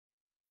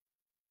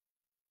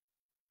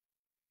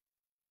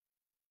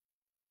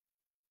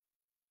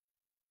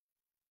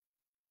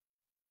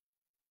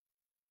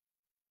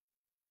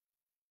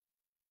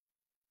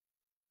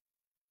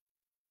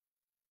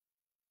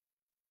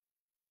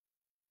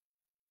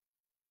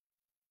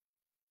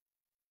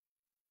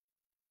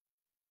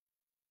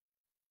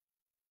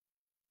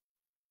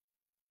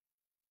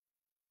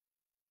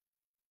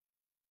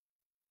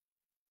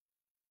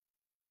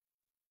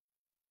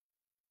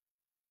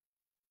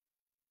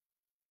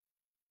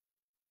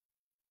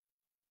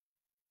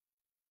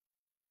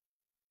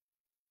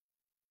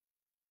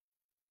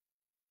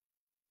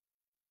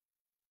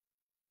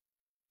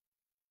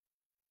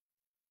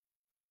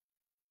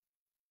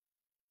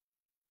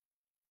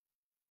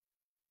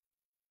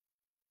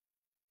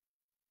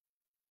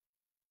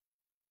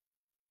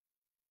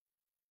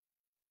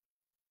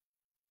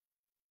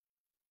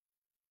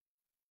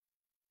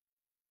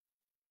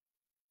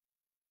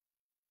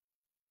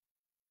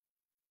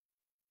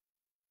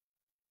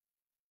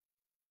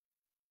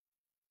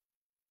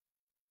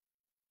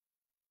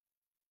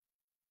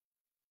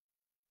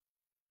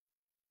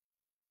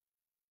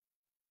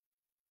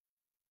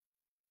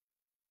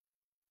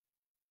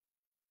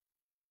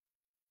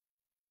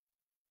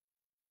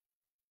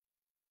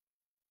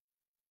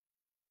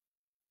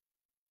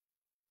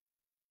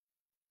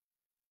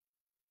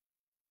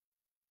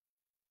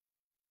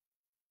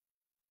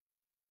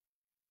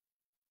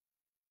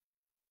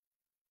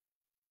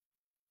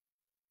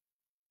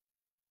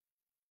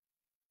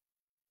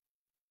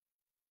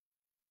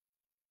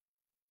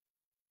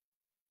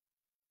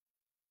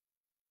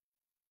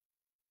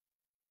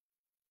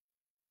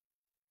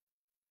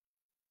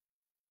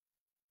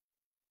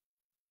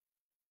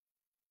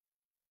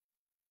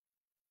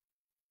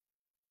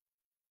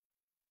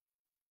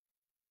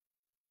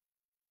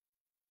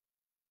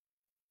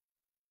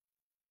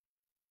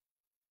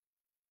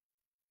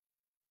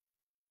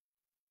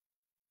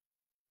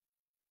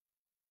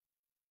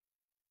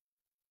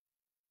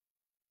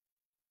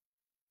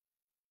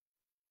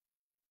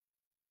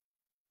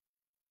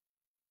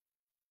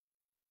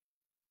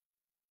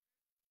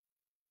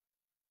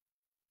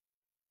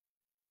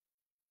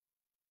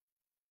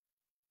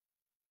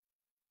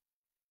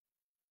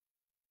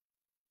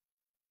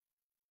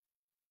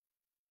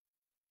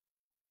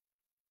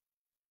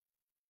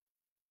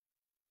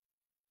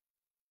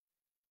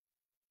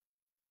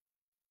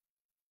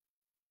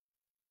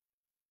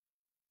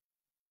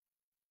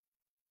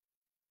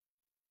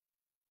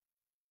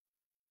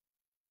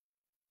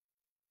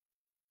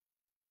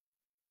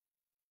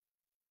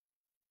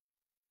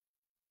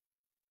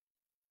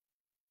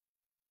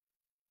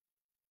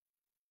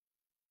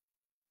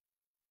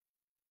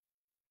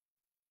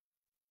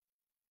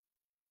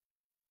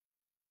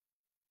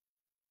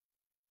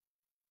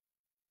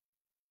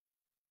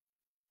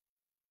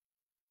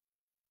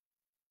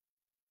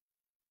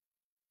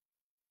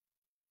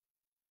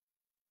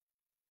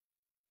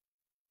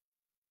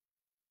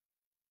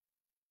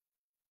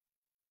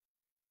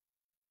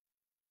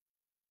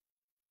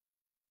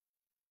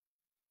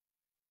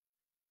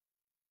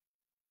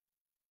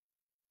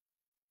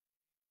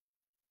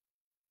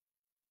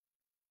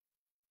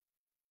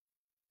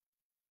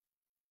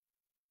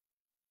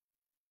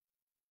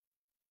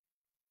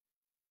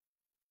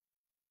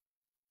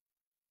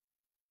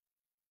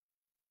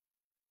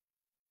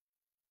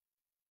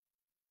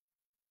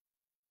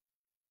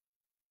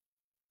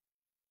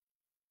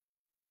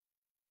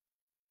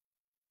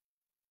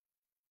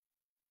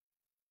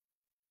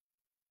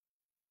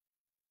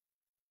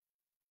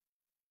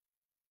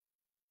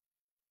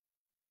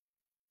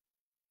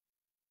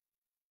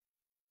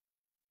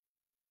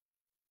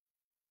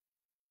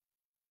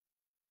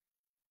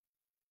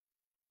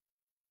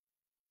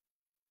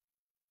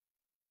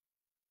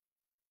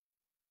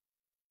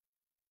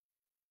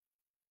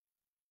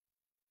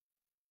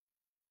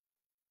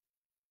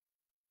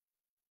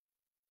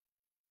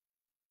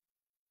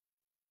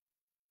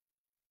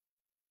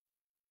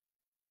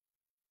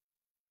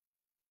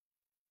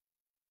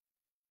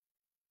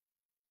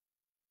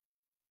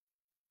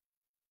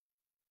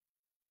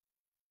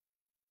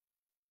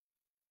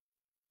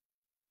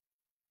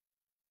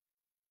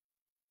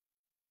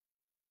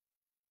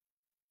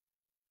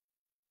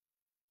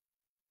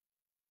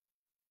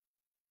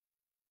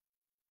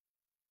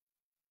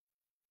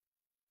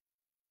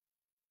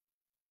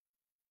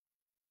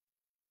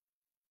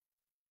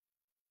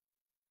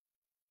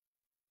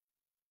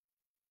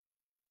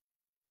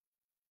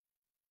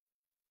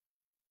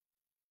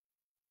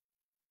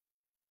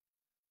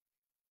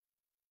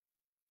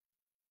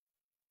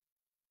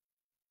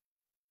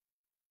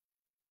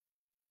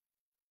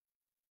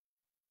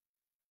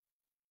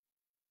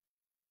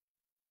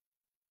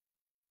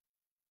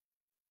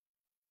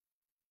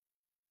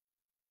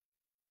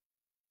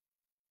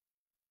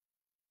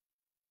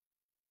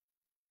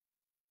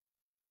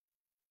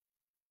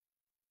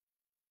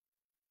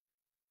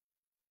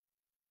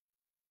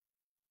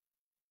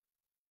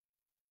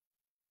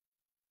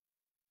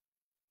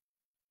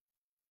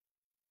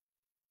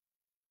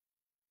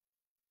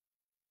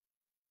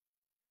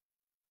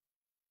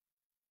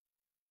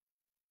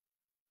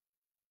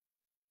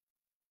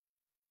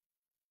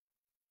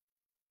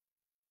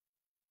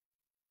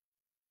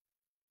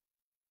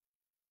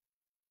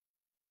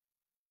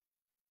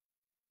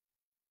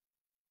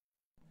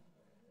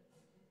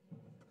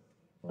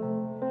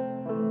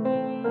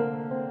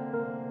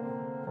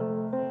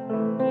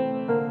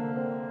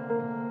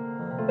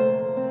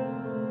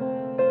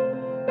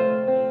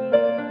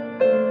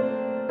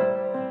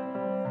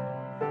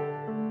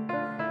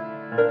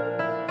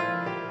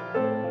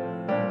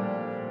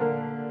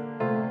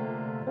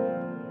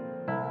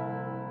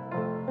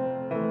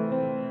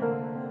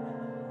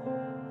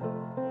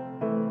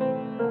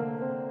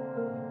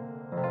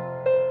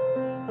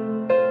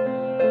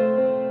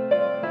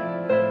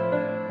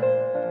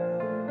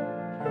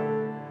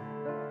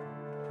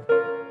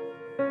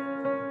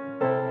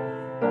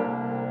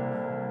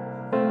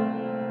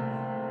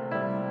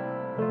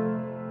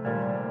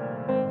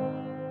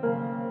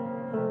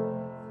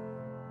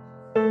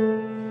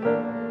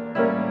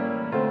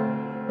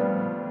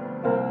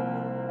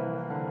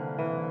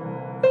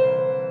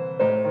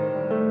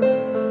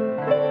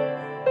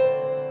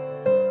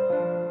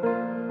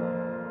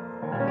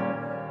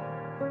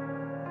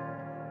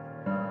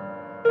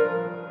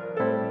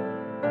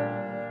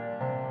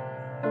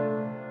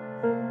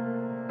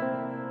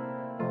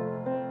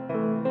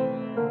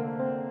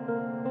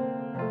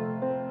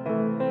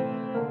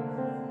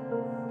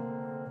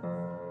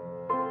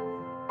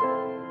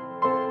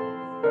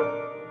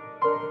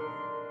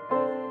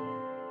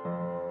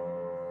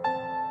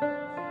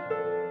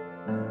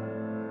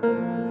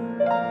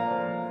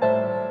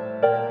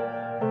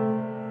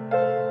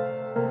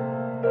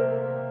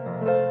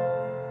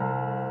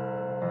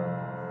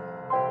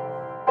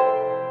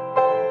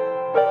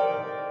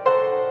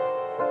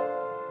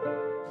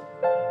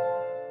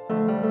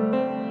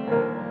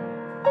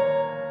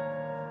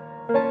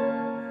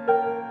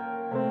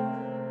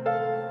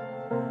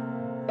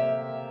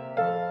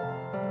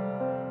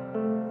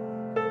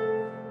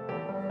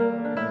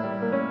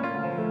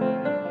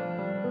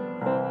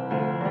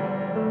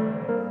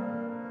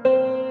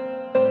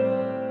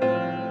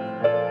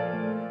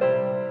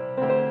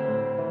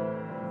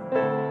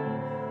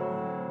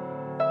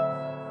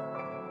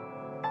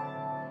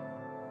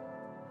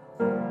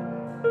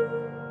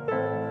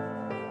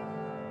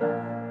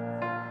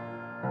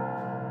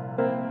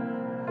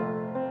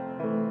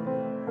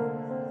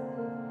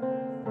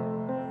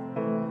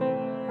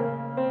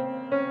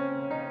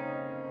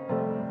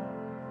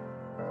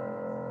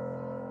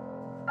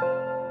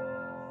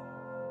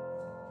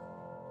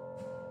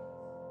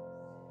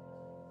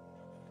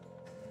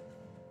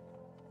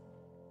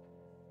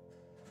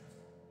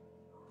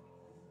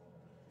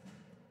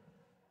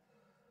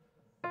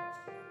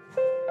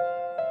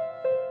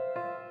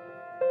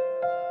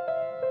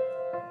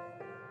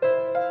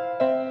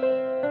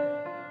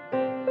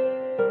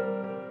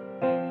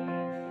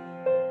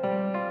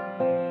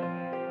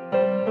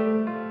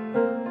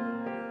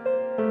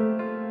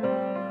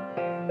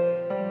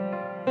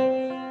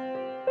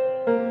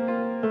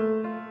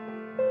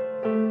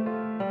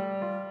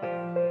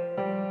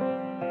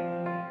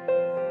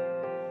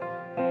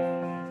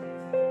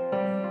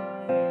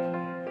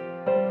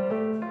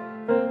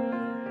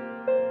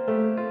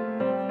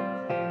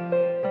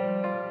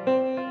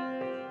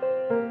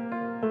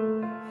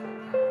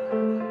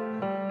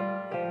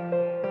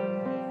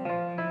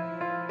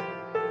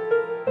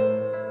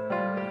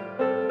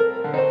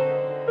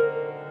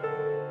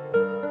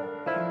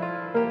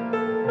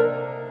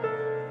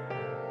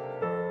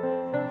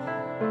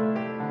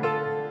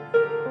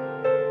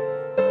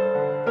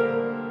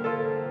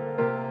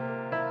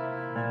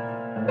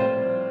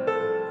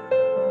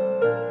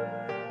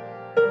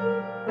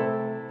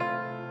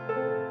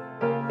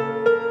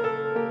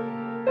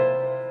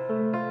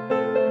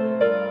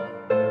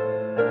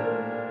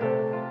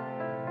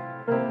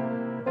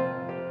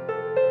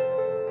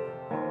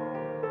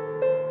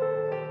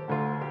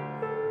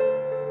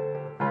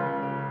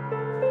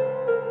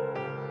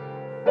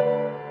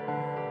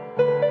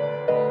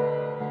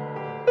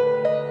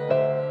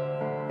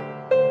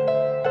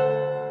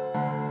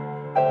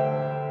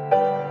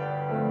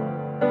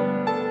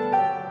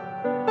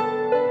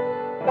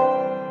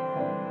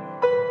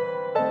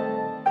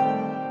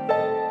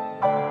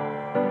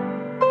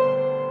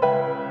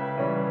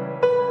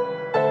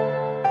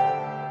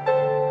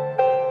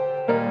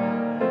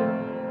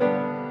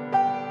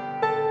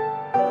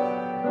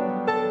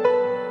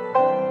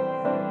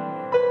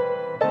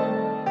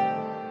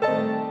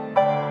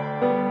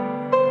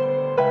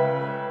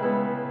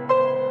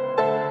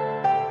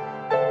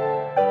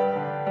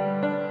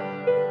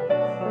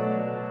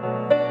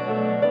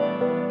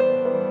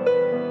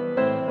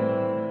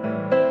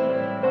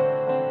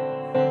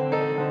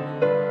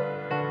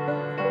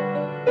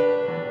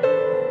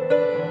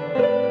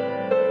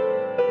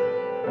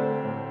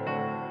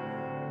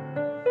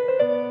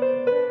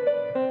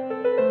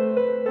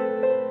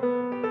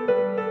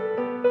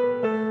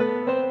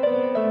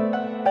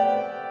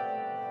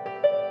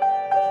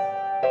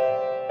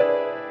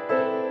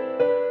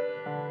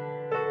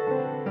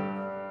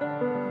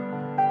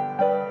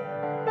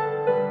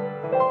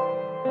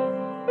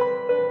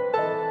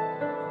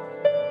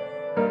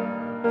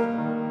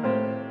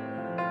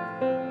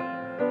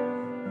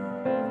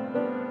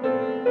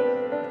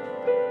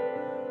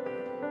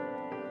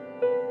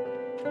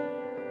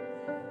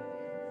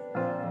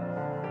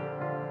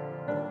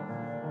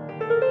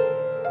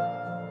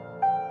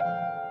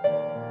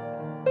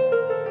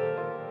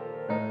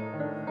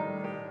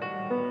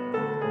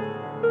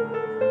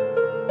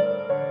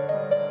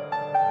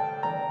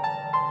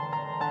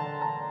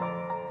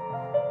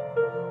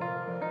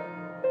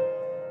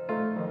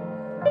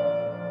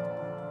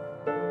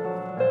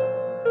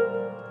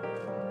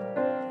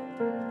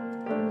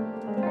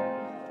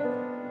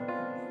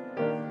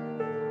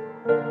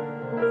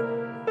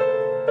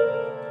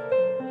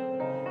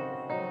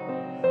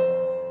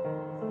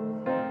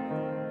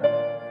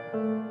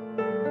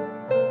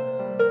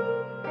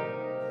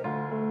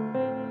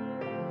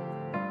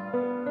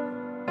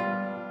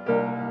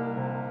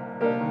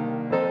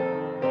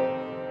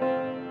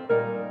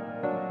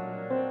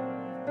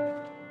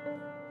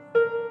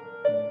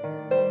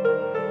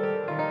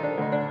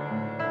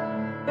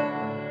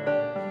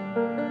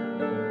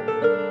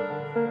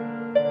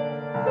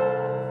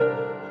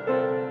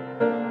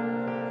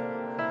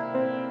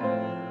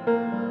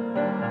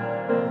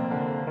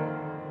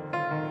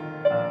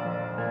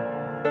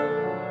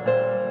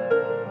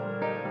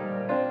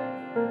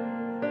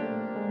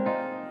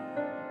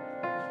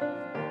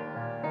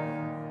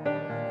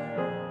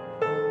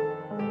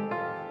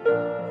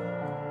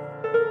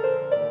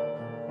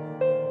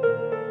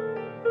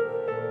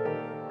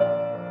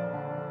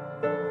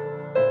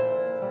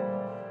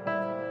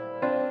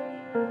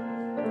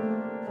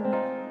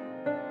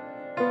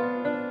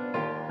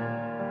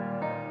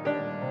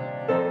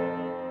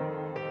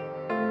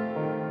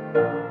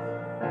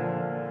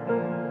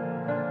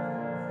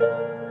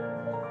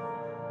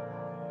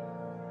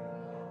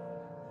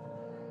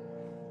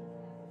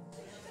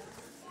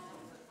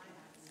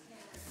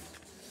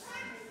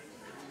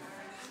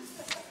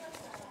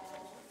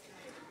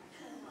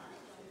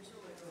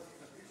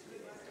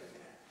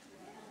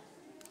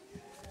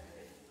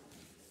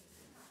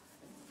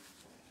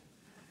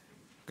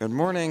Good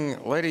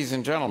morning, ladies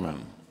and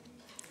gentlemen,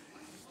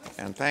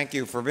 and thank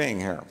you for being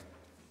here.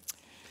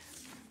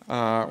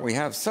 We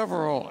have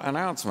several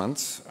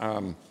announcements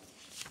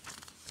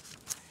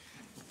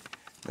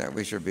that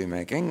we should be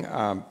making.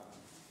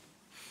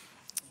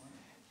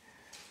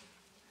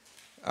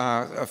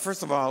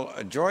 First of all,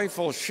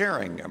 joyful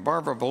sharing.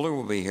 Barbara Ballou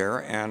will be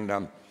here, and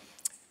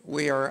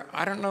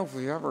I don't know if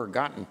we've ever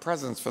gotten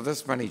presents for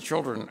this many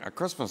children at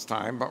Christmas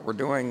time, but we're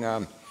doing,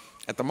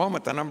 at the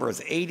moment, the number is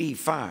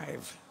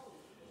 85.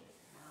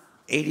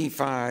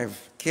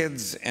 85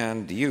 kids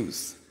and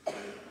youth.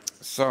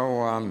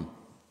 So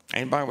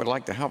anybody would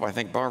like to help, I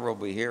think Barbara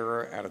will be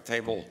here at a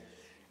table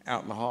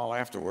out in the hall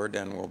afterward,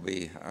 and we'll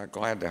be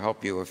glad to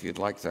help you if you'd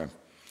like to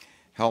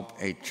help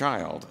a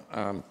child.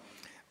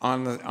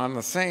 On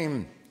the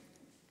same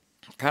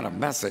kind of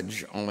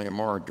message, only a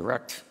more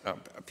direct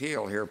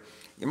appeal here,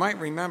 you might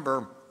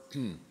remember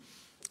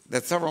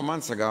that several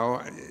months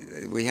ago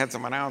we had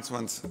some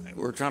announcements.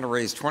 We were trying to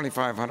raise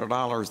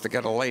 $2,500 to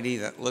get a lady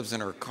that lives in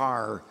her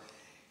car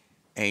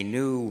a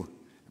new,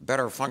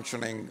 better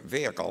functioning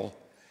vehicle.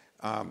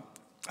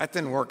 That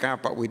didn't work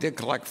out, but we did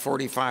collect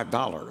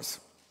 $45.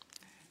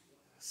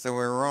 So we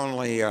were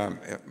only,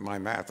 my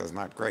math is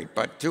not great,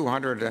 but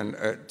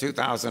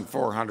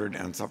 $2,400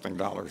 and something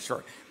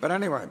short. But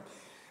anyway,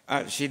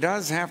 she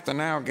does have to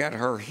now get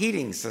her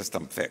heating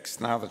system fixed.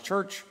 Now the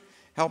Church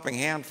Helping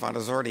Hand Fund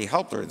has already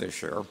helped her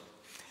this year,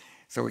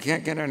 so we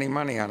can't get any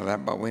money out of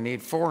that, but we need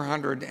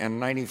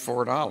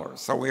 $494.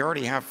 So we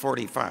already have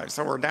 45,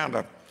 so we're down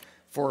to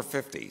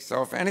 $450.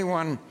 So if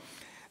anyone,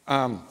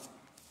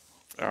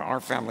 our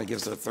family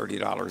gives her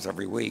 $30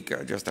 every week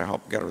just to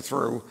help get her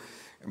through.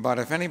 But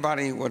if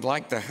anybody would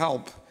like to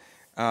help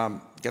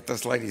get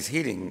this lady's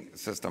heating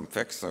system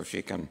fixed so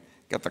she can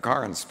get the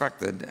car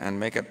inspected and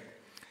make it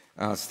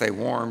stay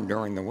warm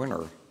during the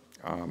winter.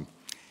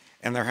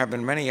 And there have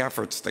been many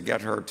efforts to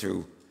get her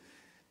to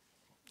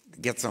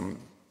get some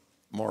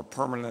more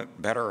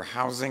permanent, better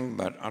housing,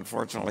 but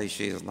unfortunately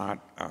she is not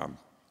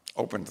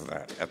open to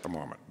that at the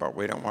moment. But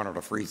we don't want her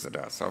to freeze to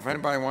death. So if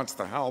anybody wants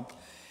to help,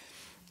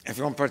 if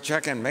you want to put a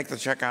check in, make the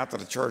check out to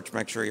the church.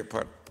 Make sure you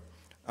put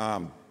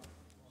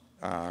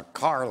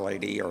car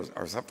lady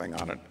or something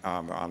on it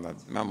on the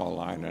memo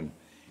line, and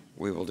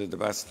we will do the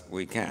best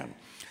we can.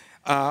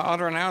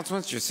 Other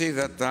announcements, you see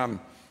that the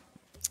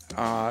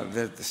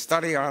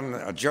study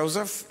on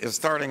Joseph is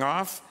starting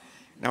off.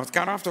 Now it's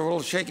got off to a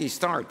little shaky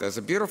start. There's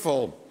a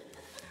beautiful,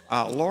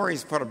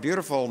 Lori's put a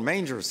beautiful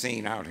manger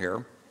scene out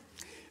here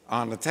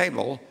on the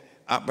table,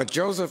 but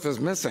Joseph is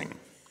missing.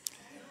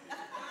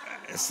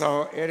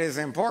 So it is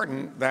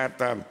important that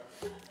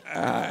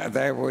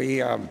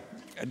we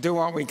do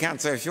what we can.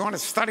 So if you want to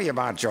study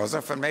about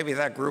Joseph, and maybe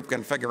that group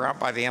can figure out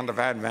by the end of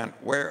Advent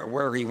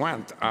where he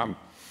went,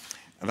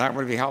 that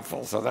would be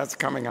helpful. So that's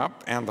coming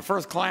up. And the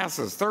first class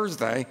is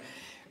Thursday,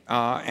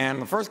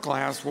 and the first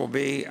class will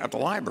be at the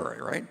library,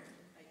 right?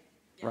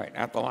 Right,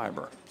 at the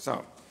library.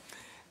 So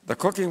the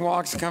cookie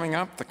walk's coming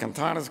up, the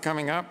cantata's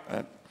coming up,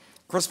 at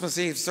Christmas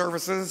Eve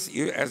services,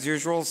 as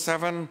usual,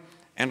 7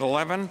 and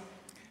 11.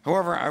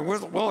 However, I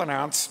will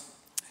announce,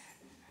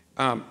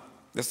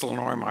 this will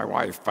annoy my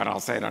wife, but I'll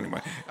say it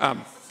anyway,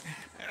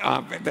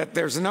 that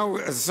there's no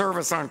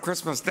service on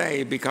Christmas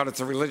Day because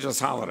it's a religious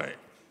holiday.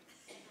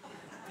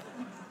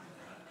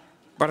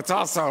 But it's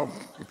also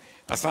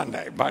a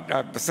Sunday.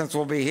 But since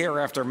we'll be here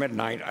after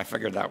midnight, I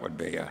figured that would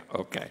be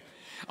okay.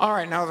 All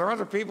right, now there are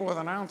other people with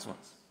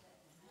announcements.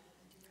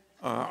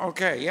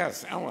 Okay,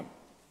 yes, Ellen.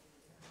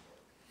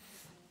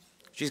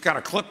 She's got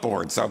a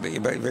clipboard, so be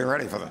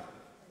ready for that.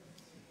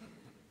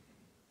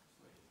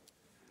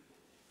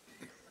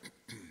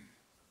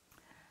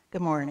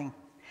 Good morning.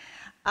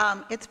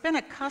 It's been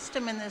a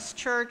custom in this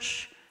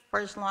church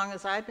for as long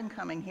as I've been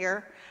coming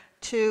here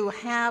to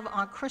have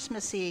on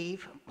Christmas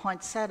Eve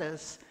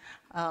poinsettias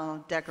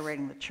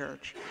decorating the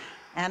church.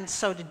 And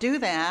so to do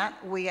that,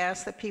 we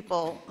ask that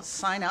people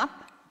sign up,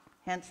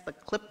 hence the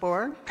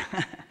clipboard.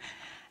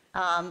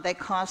 They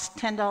cost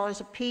 $10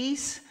 a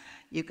piece.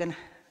 You can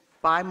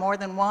buy more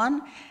than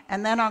one.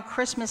 And then on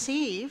Christmas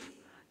Eve,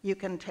 you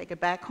can take it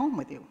back home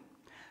with you.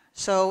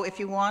 So if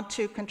you want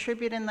to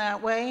contribute in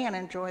that way and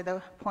enjoy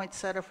the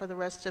poinsettia for the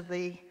rest of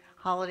the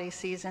holiday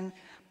season,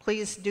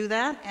 please do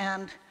that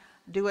and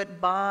do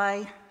it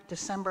by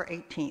December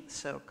 18th,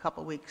 so a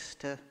couple weeks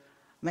to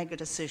make a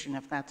decision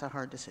if that's a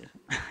hard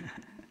decision.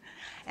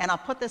 And I'll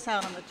put this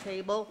out on the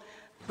table.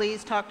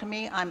 Please talk to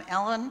me. I'm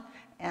Ellen,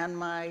 and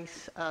my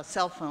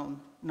cell phone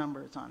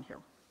number is on here.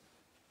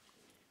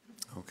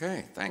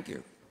 Okay, thank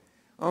you.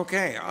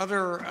 Okay,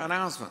 other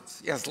announcements?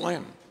 Yes,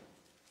 Lynn.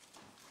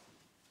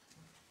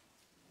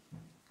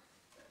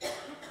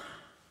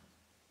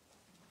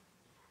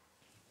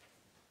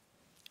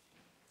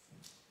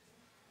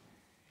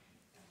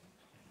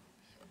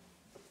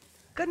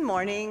 Good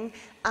morning.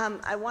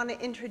 I want to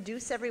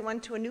introduce everyone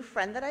to a new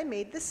friend that I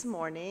made this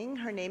morning.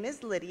 Her name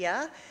is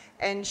Lydia,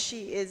 and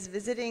she is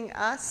visiting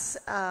us.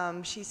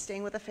 She's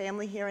staying with a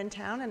family here in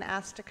town and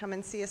asked to come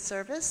and see a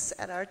service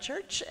at our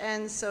church,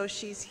 and so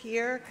she's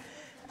here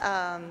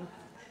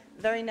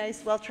very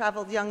nice,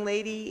 well-traveled young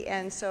lady,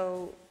 and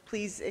so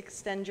please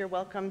extend your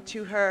welcome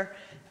to her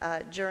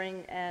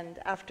during and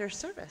after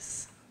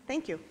service.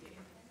 Thank you.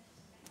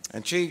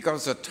 And she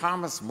goes to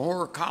Thomas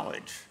More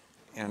College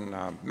in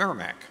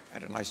Merrimack. I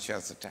had a nice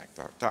chance to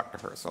talk to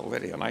her. So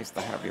Lydia, nice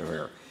to have you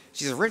here.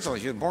 She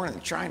was born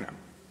in China.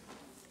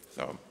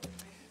 So,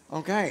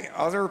 okay,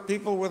 other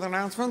people with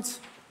announcements?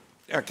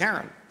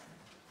 Karen.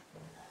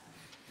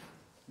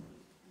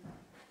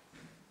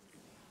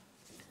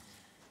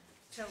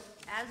 So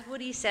as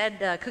Woody said,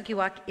 the Cookie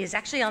Walk is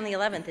actually on the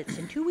 11th. It's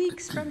in 2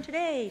 weeks from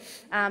today.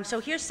 So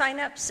here's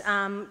signups.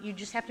 You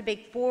just have to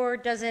bake 4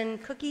 dozen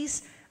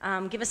cookies.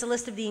 Give us a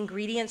list of the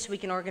ingredients so we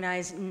can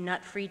organize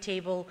nut-free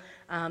table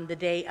the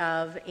day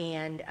of.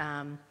 And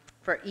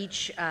for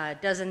each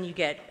dozen, you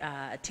get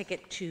a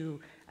ticket to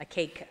a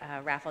cake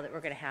raffle that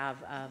we're going to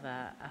have of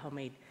a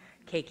homemade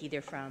cake,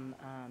 either from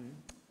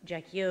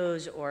Jackie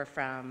O's or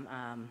from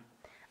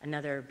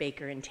another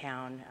baker in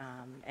town,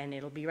 and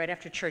it'll be right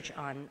after church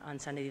on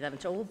Sunday the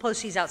 11th. So we'll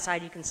post these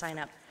outside. You can sign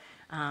up,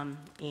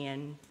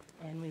 and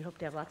we hope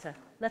to have lots of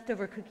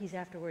leftover cookies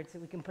afterwards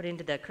that we can put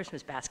into the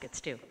Christmas baskets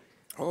too.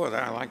 Oh,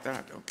 I like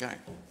that. Okay.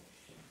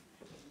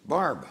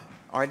 Barb,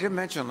 I did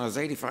mention those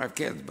 85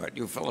 kids, but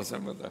you fill us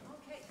in with the...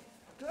 Okay,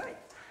 good.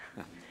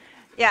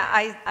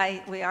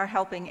 Yeah, we are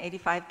helping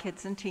 85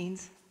 kids and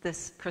teens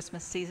this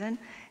Christmas season.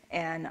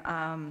 And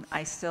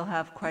I still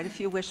have quite a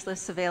few wish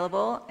lists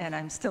available, and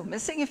I'm still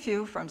missing a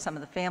few from some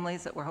of the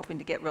families that we're hoping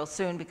to get real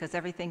soon, because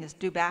everything is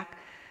due back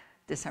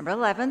December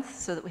 11th,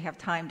 so that we have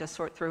time to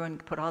sort through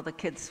and put all the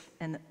kids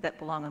that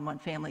belong in one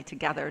family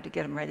together to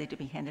get them ready to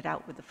be handed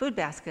out with the food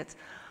baskets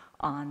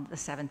on the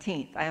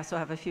 17th. I also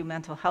have a few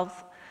mental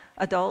health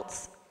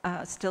adults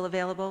still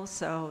available,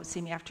 so see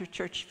me after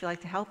church if you'd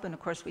like to help. And of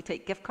course, we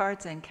take gift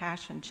cards and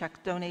cash and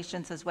check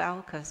donations as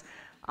well, because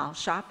I'll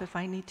shop if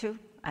I need to.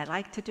 I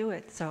like to do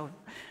it, so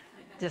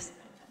just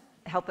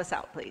help us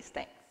out, please.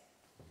 Thanks.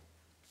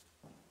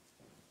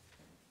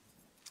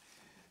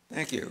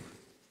 Thank you.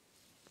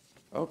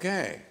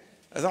 Okay.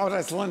 Oh,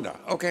 that's Linda.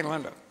 Okay,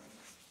 Linda.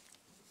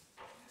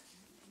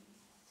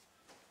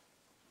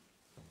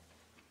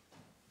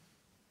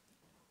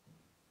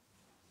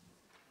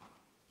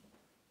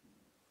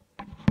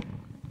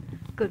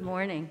 Good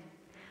morning.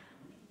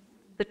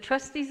 The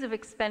trustees of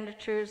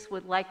expenditures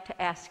would like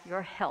to ask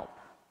your help.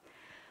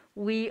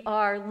 We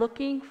are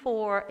looking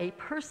for a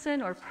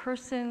person or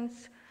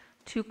persons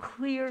to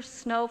clear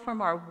snow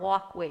from our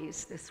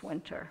walkways this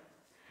winter.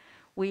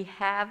 We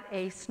have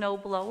a snow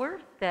blower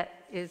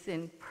that is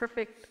in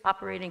perfect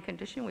operating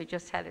condition. We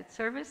just had it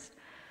serviced,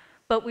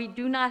 but we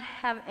do not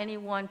have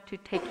anyone to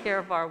take care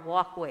of our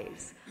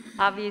walkways.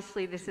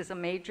 Obviously, this is a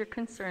major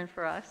concern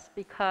for us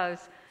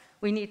because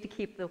we need to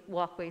keep the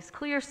walkways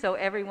clear so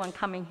everyone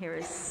coming here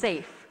is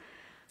safe.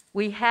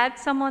 We had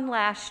someone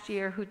last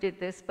year who did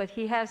this, but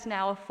he has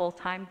now a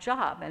full-time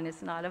job and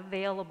is not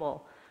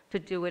available to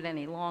do it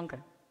any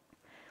longer.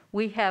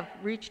 We have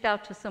reached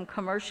out to some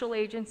commercial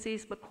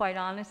agencies, but quite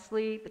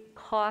honestly, the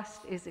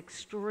cost is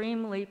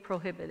extremely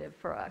prohibitive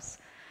for us.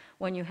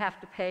 When you have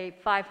to pay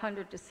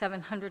 $500 to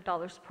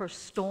 $700 per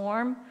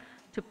storm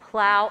to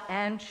plow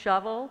and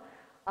shovel,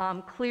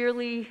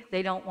 clearly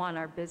they don't want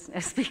our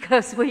business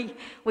because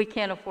we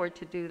can't afford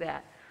to do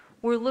that.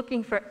 We're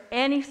looking for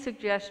any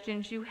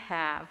suggestions you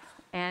have,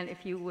 and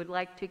if you would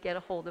like to get a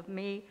hold of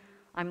me,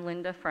 I'm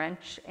Linda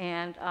French,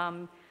 and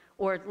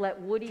or let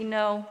Woody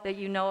know that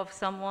you know of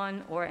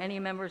someone, or any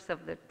members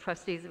of the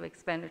trustees of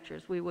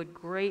expenditures. We would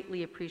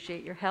greatly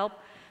appreciate your help.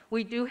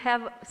 We do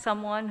have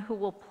someone who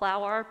will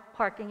plow our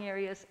parking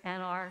areas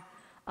and our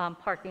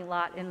parking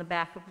lot in the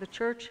back of the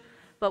church,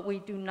 but we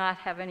do not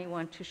have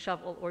anyone to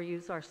shovel or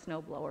use our snow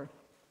blower.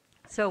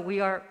 So we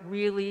are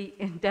really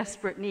in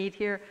desperate need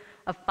here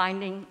of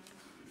finding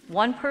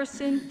one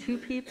person, 2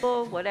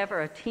 people,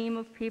 whatever, a team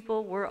of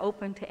people. We're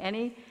open to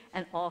any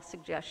and all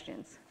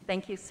suggestions.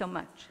 Thank you so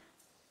much.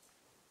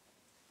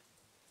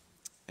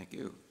 Thank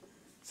you.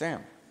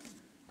 Sam.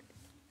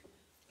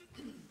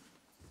 Come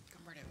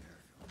right up here.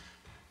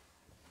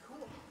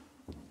 Cool.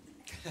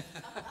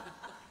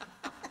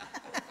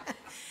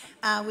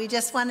 We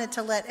just wanted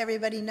to let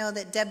everybody know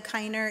that Deb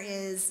Kiner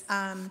is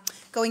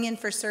going in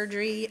for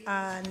surgery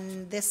on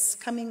this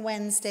coming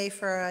Wednesday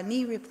for a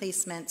knee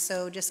replacement,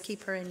 so just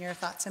keep her in your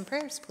thoughts and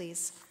prayers,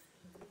 please.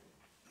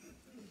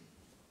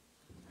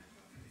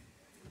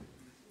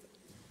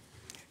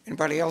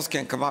 Anybody else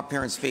can come up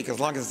here and speak as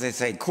long as they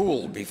say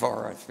cool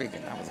before I speak.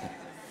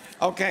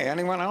 Okay,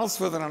 anyone else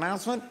with an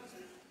announcement?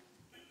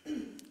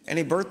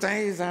 Any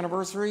birthdays,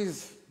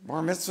 anniversaries,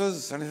 bar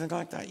mitzvahs, anything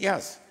like that?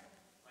 Yes.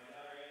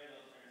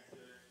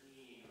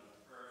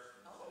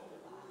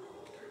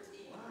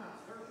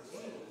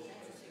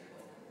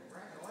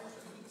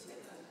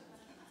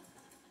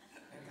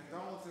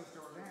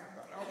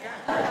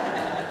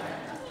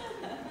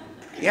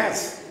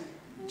 Yes.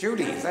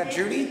 Judy, is that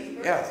Judy?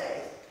 Yes.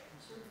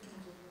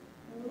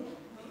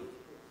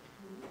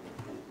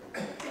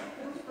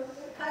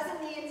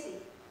 Cousin Nancy.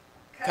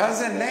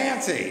 Cousin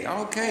Nancy.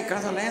 Okay,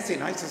 Cousin Nancy,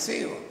 nice to see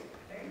you.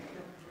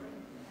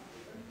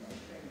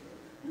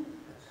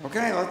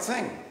 Okay, let's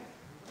sing.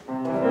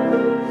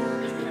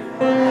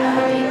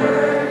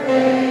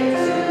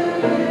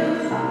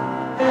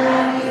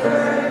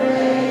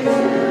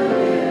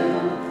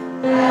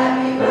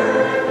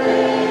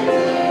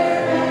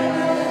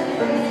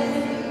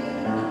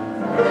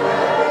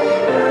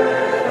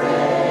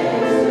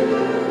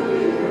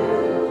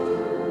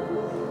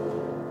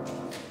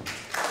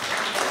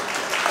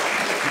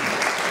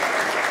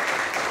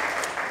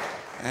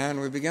 And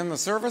we begin the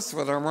service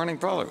with our morning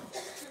prelude.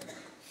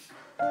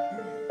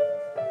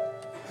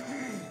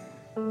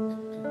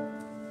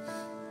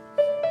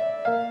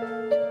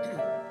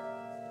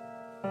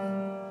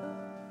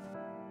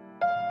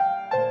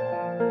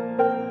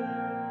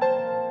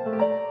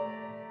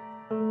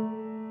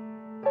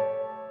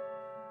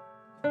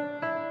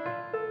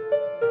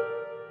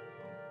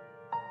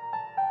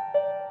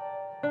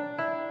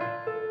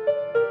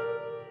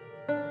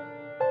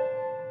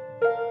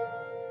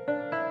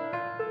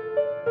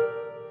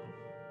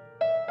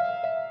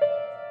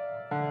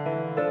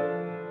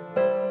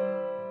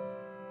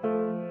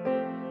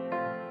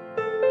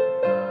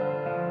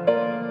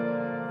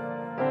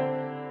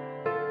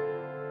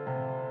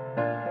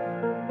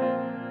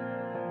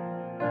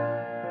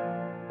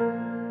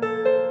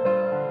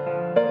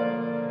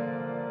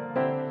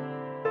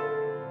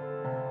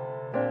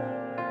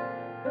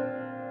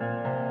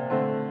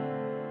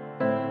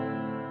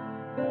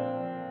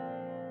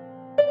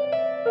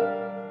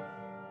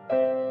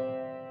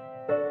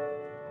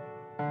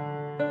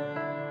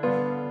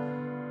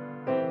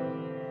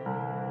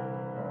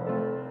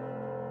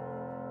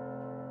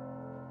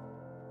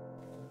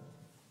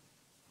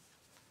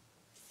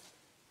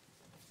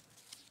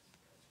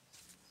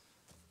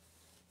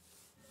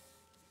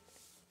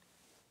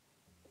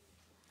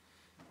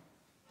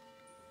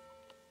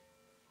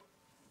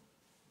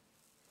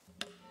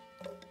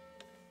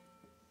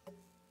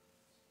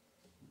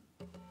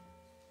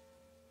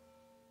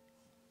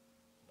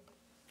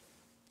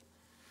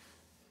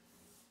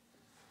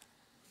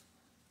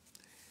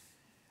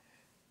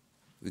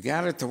 We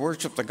gathered to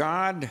worship the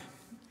God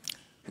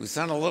who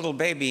sent a little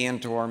baby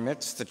into our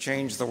midst to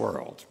change the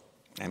world.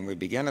 And we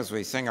begin as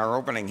we sing our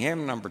opening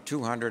hymn, number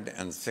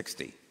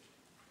 260.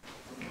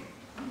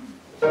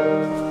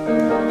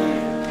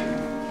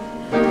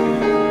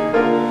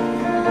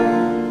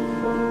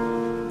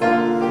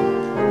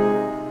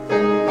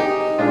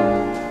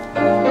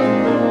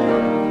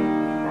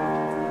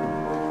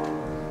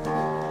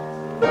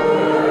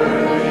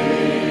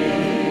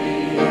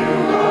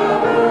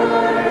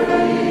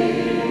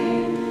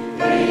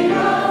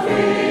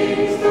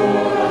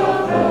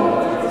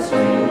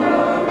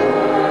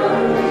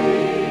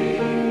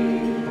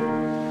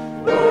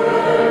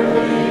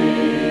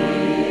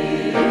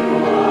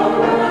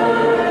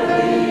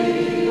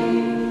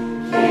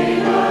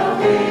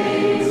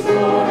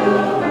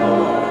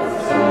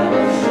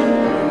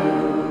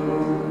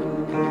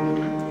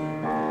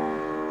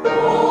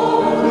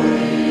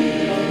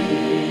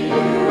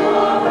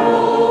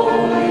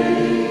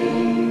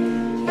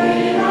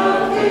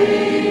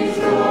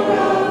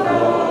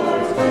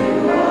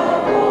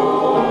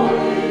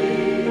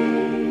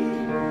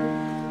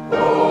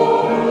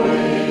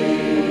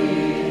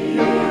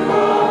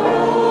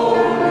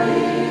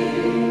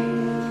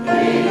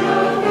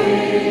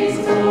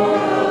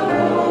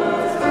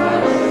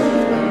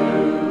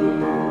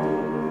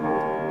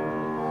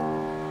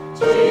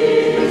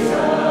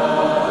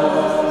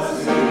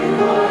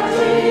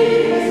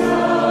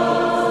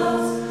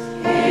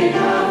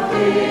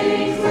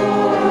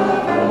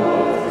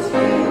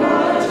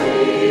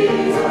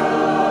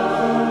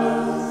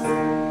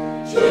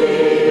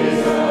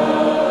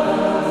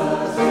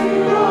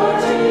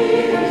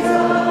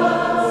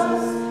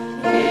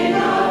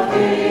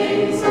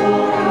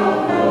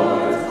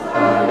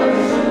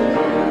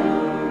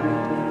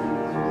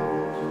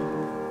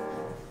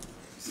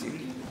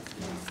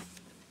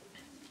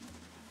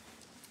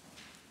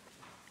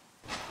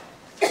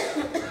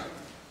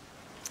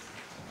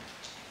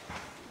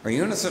 Our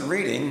unison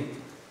reading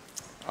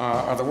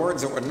are the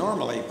words that would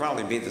normally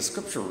probably be the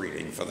scripture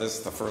reading for this,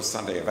 the first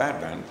Sunday of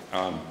Advent.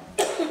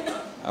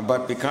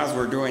 But because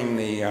we're doing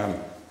the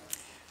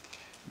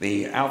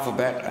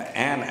alphabet,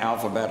 an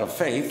alphabet of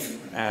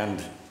faith,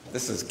 and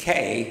this is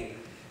K,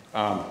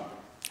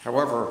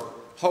 however,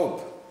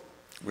 hope,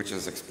 which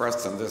is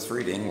expressed in this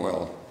reading,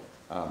 will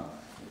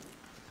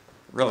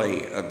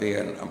really be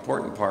an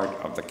important part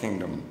of the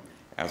kingdom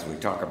as we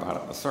talk about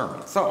it in the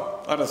sermon. So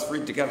let us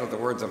read together the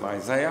words of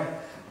Isaiah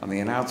on the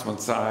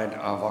announcement side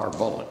of our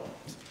bulletin.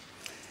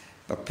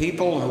 The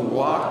people who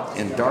walk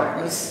in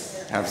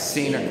darkness have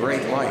seen a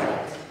great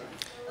light.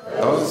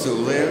 Those who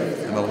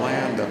live in the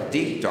land of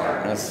deep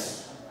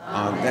darkness,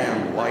 on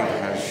them light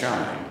has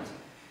shined.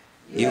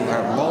 You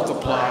have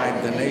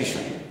multiplied the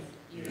nation.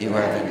 You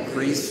have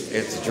increased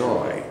its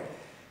joy.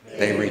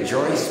 They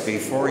rejoice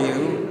before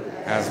you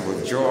as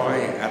with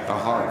joy at the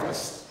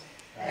harvest,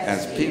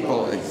 as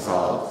people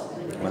exult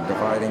when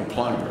dividing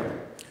plunder.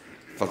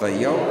 For the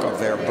yoke of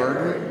their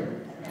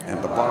burden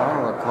and the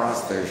bar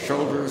across their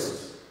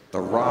shoulders,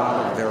 the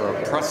rod of their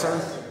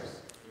oppressor,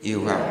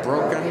 you have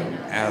broken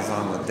as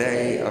on the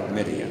day of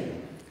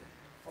Midian.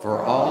 For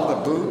all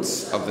the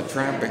boots of the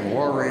tramping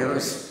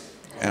warriors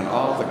and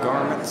all the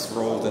garments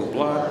rolled in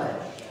blood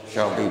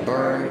shall be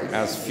burned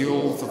as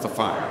fuel for the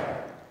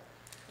fire.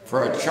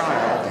 For a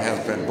child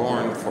has been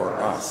born for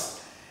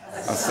us,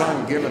 a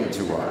son given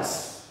to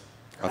us.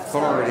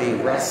 Authority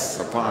rests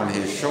upon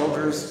his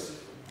shoulders,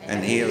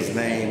 and he is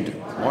named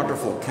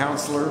Wonderful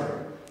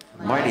Counselor,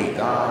 Mighty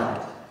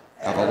God,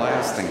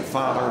 Everlasting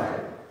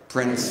Father,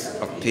 Prince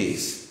of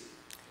Peace.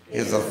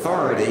 His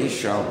authority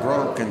shall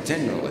grow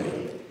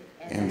continually,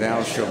 and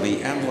there shall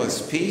be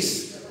endless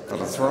peace for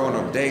the throne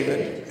of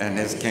David and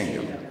his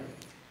kingdom.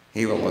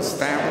 He will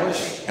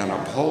establish and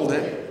uphold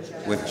it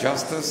with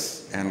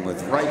justice and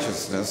with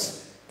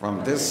righteousness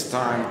from this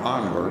time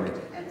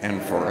onward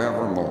and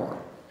forevermore.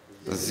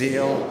 The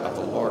zeal of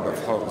the Lord of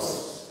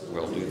hosts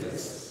will do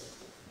this.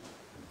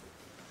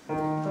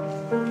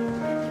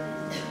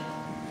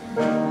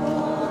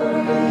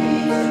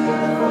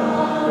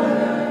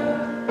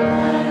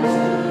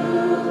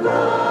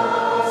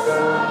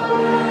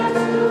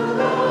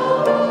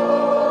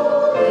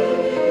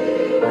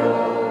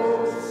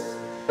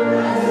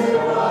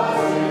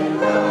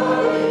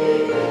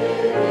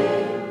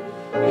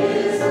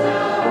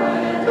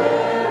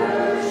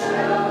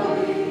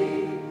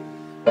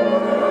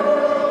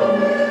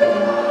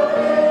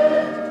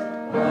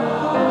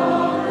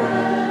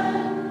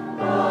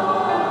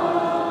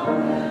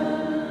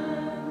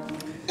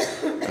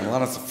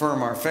 Let us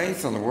affirm our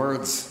faith in the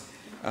words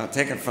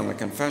taken from the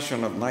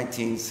Confession of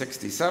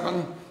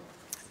 1967,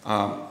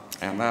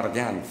 and that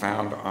again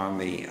found on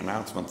the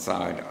announcement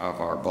side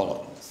of our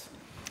bulletins.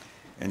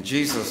 In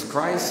Jesus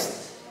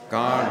Christ,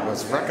 God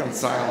was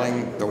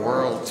reconciling the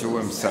world to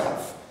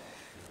himself.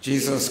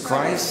 Jesus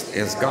Christ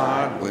is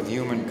God with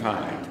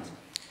humankind.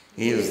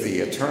 He is the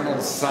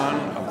eternal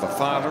Son of the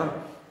Father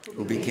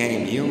who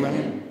became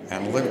human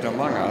and lived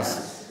among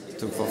us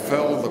to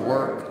fulfill the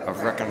work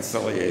of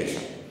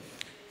reconciliation.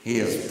 He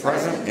is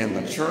present in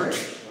the church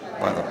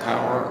by the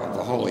power of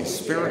the Holy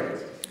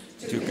Spirit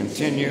to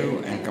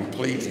continue and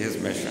complete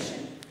his mission.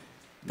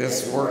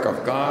 This work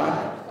of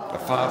God, the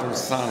Father,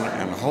 Son,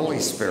 and Holy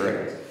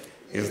Spirit,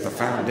 is the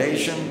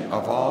foundation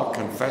of all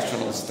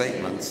confessional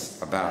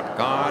statements about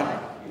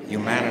God,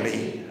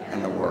 humanity,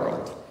 and the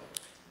world.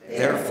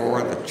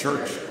 Therefore, the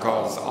church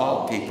calls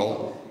all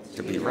people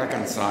to be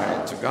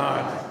reconciled to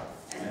God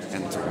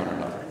and to one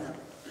another.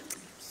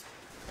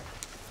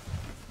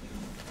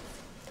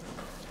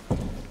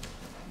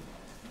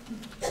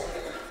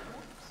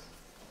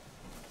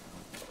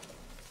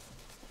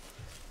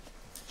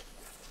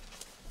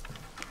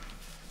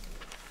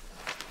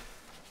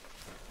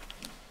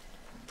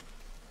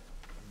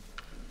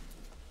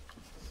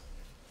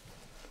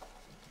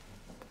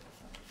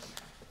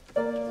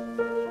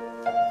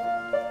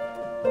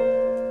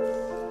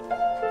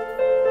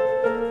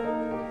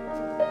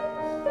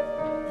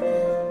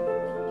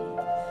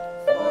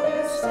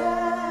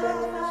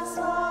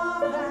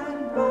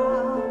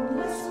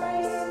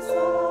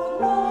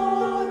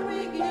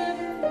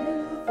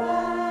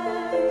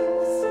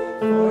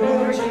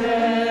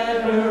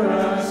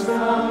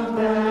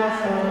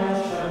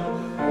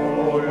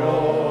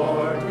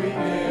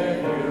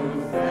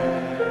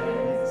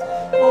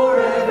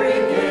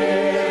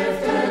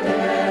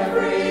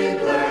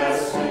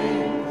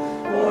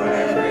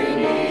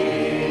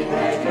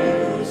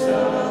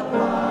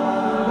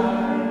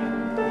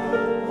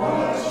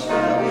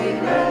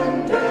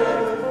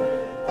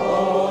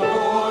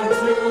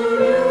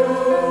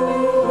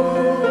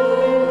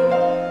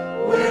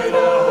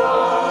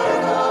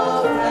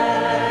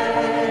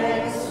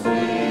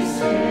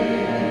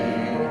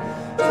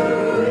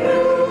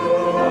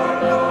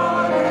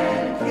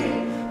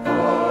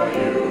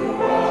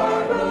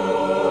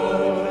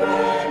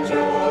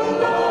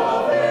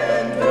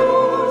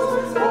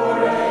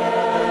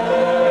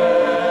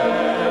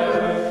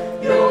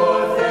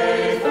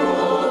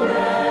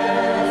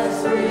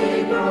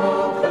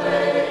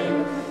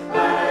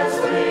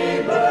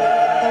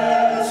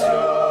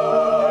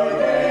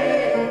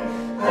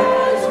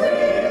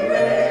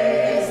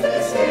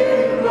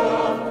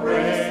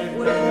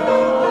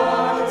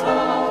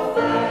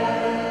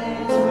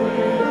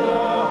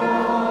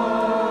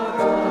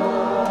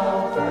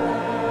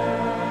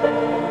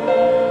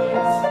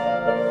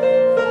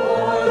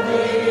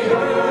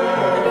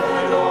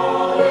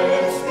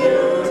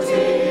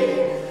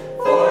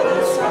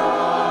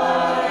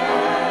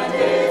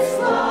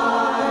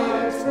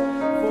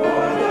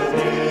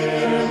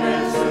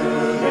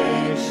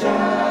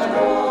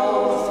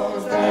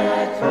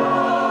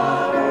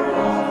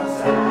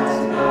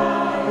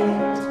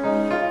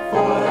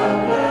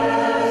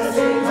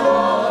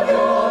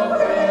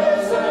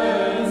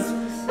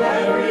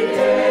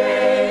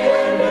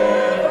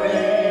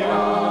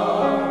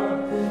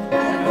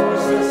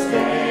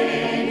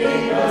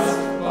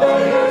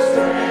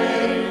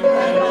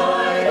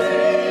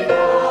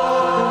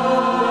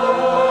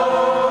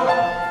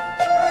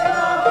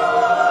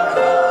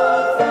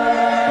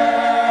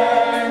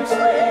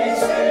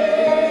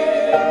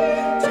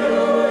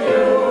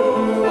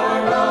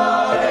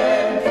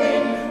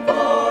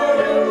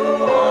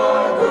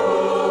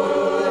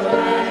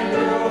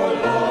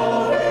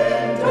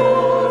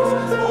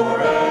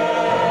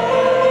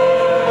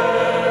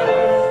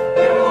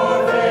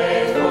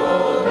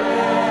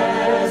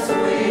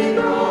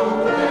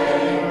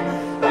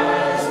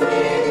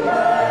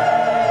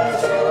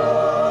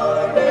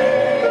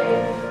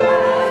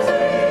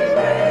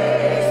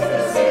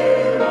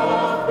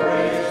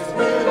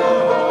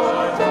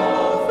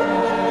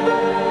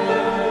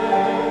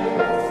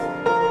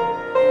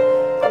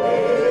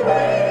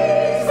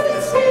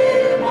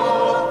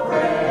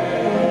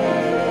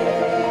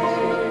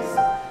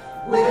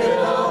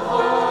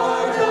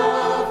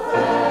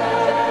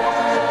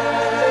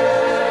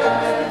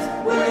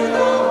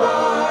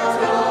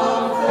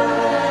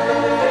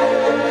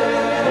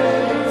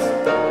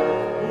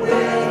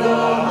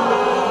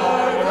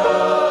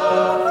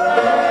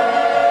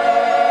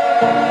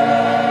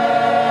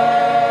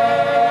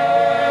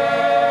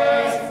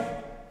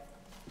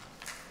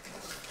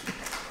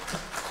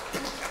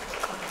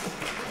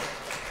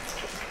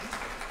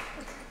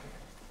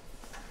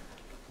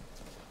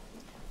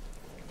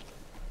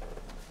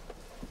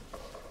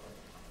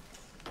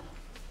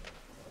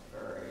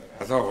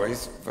 As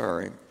always,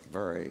 very,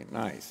 very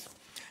nice.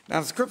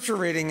 Now, the scripture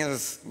reading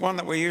is one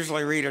that we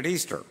usually read at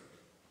Easter.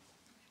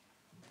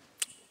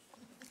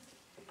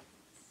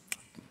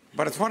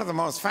 But it's one of the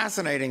most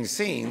fascinating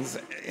scenes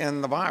in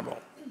the Bible.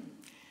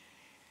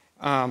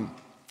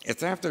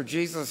 It's after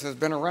Jesus has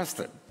been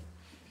arrested,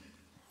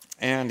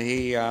 and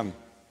he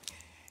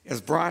is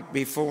brought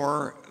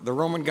before the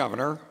Roman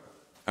governor,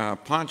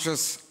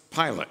 Pontius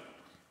Pilate.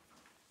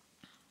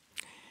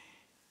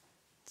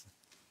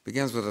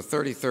 Begins with the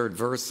 33rd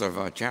verse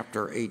of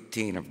chapter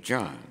 18 of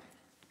John.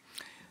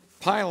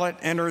 Pilate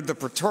entered the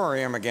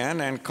praetorium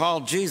again and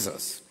called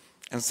Jesus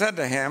and said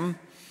to him,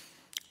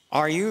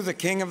 "Are you the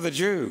king of the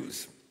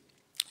Jews?"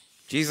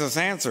 Jesus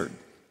answered,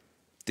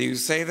 "Do you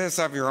say this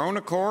of your own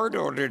accord,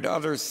 or did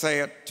others say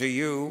it to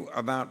you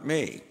about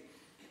me?"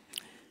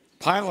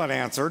 Pilate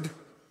answered,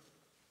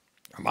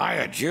 "Am I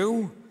a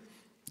Jew?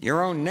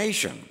 Your own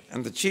nation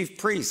and the chief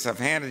priests have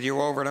handed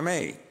you over to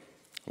me.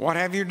 What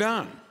have you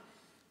done?"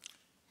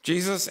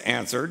 Jesus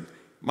answered,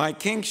 "My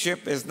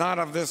kingship is not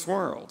of this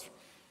world.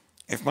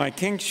 If my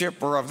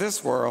kingship were of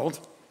this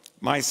world,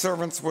 my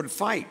servants would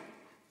fight,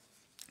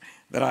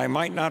 that I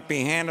might not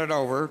be handed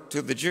over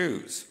to the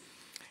Jews.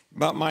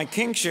 But my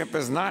kingship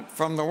is not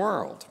from the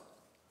world."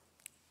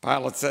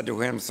 Pilate said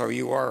to him, "So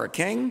you are a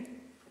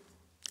king?"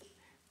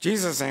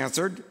 Jesus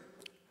answered,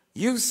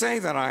 "You say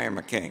that I am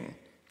a king.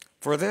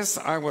 For this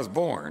I was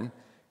born,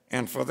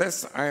 and for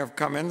this I have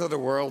come into the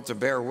world to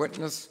bear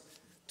witness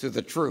to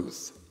the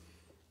truth.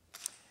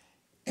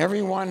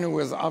 Everyone who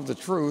is of the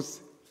truth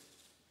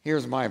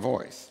hears my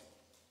voice."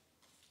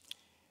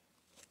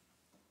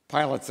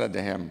 Pilate said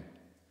to him,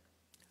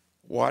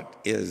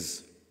 "What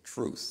is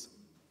truth?"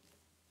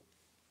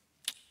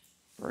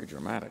 Very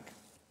dramatic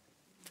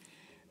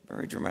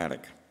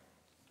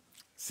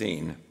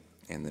scene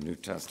in the New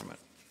Testament.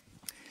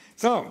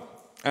 So,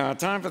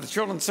 time for the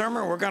children's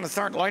sermon. We're going to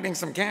start lighting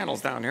some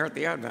candles down here at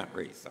the Advent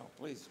wreath, so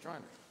please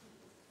join me.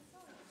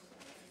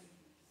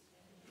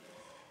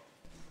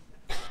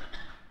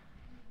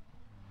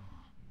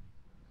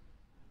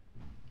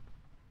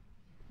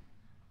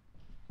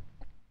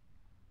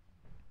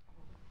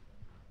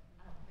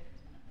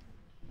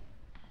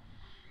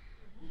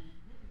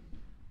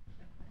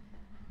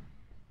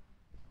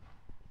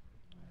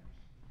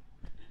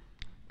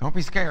 Don't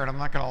be scared. I'm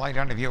not going to light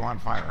any of you on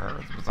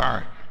fire. It's all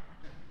right.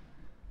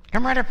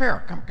 Come right up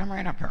here. Come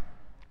right up here.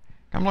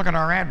 Come look at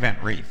our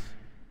Advent wreath.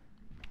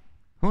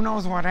 Who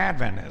knows what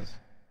Advent is?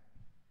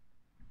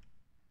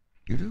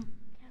 You do?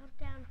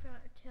 Countdown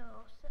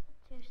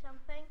to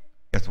something.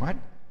 It's what?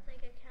 It's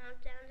like a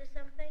countdown to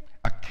something.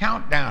 A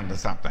countdown to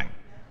something.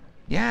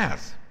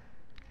 Yes.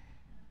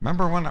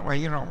 Remember when, well,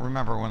 you don't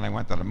remember when they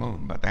went to the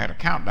moon, but they had a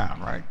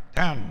countdown, right?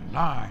 10,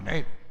 9,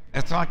 8.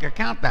 It's like a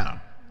countdown.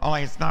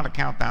 Only it's not a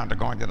countdown to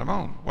going to the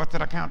moon. What's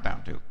it a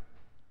countdown to?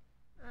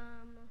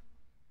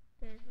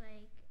 There's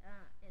like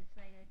it's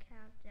like a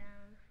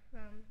countdown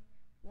from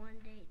one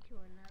date to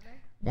another.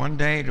 One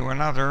day to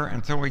another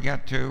until we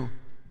get to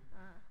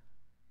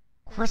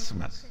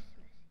Christmas.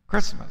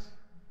 Christmas.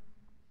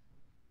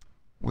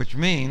 Which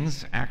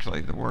means,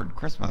 actually, the word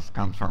Christmas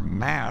comes from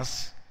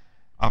Mass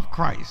of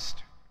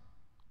Christ.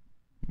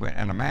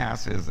 And a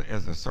Mass is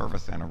a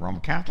service in a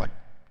Roman Catholic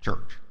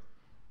church.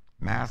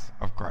 Mass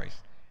of Christ.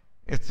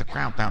 It's the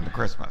countdown to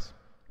Christmas.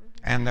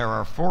 And there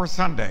are 4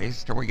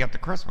 Sundays till we get to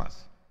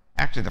Christmas.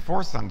 Actually, the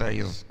 4th Sunday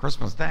is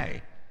Christmas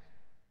Day.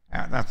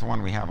 That's the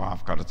one we have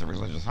off because it's a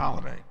religious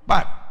holiday.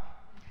 But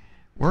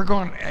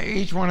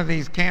each one of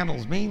these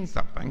candles means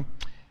something.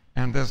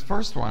 And this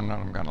first one that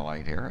I'm going to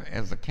light here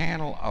is a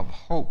candle of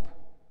hope.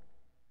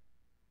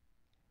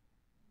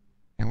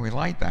 And we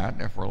light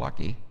that, if we're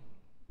lucky.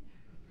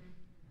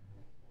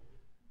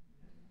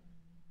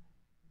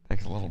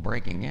 Takes a little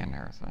breaking in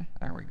there, so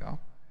there we go.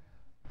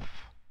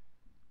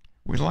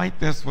 We light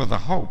this with a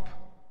hope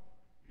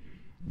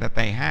that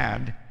they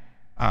had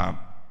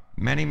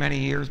many, many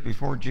years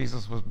before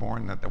Jesus was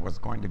born, that there was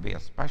going to be a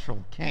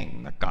special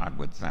king that God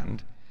would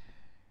send.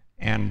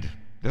 And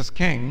this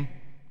king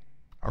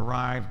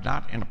arrived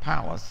not in a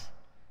palace.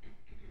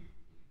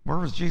 Where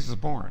was Jesus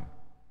born?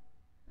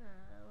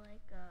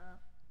 Like a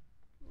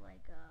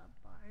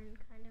barn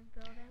kind of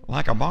building.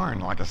 Like a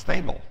barn, like a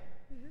stable.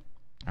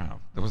 Mm-hmm.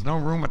 There was no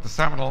room at the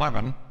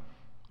 7-Eleven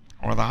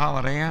or the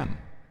Holiday Inn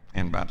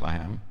in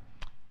Bethlehem.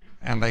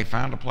 And they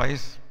found a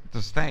place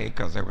to stay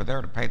because they were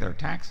there to pay their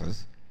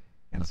taxes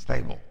in a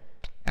stable.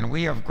 And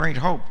we have great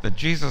hope that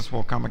Jesus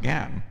will come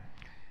again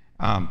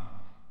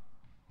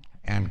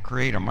and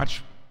create a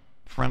much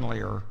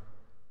friendlier,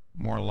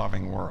 more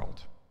loving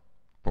world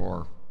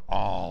for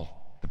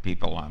all the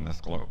people on this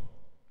globe.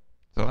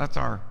 So that's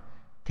our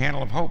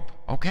candle of hope.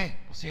 Okay,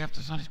 we'll see you after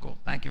Sunday school.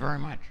 Thank you very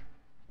much.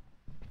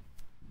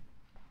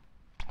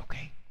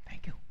 Okay,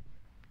 thank you.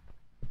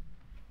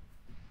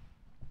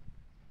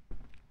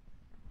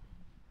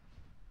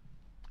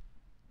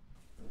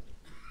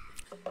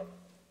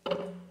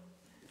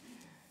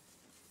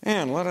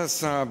 And let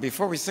us,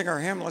 before we sing our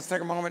hymn, let's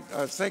take a moment,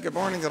 say good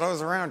morning to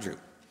those around you.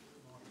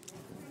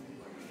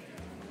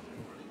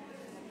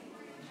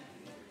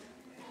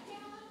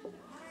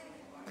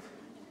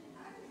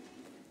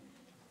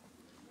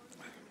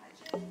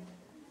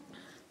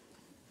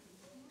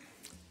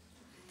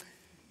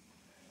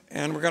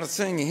 And we're going to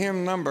sing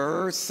hymn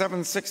number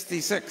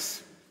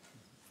 766.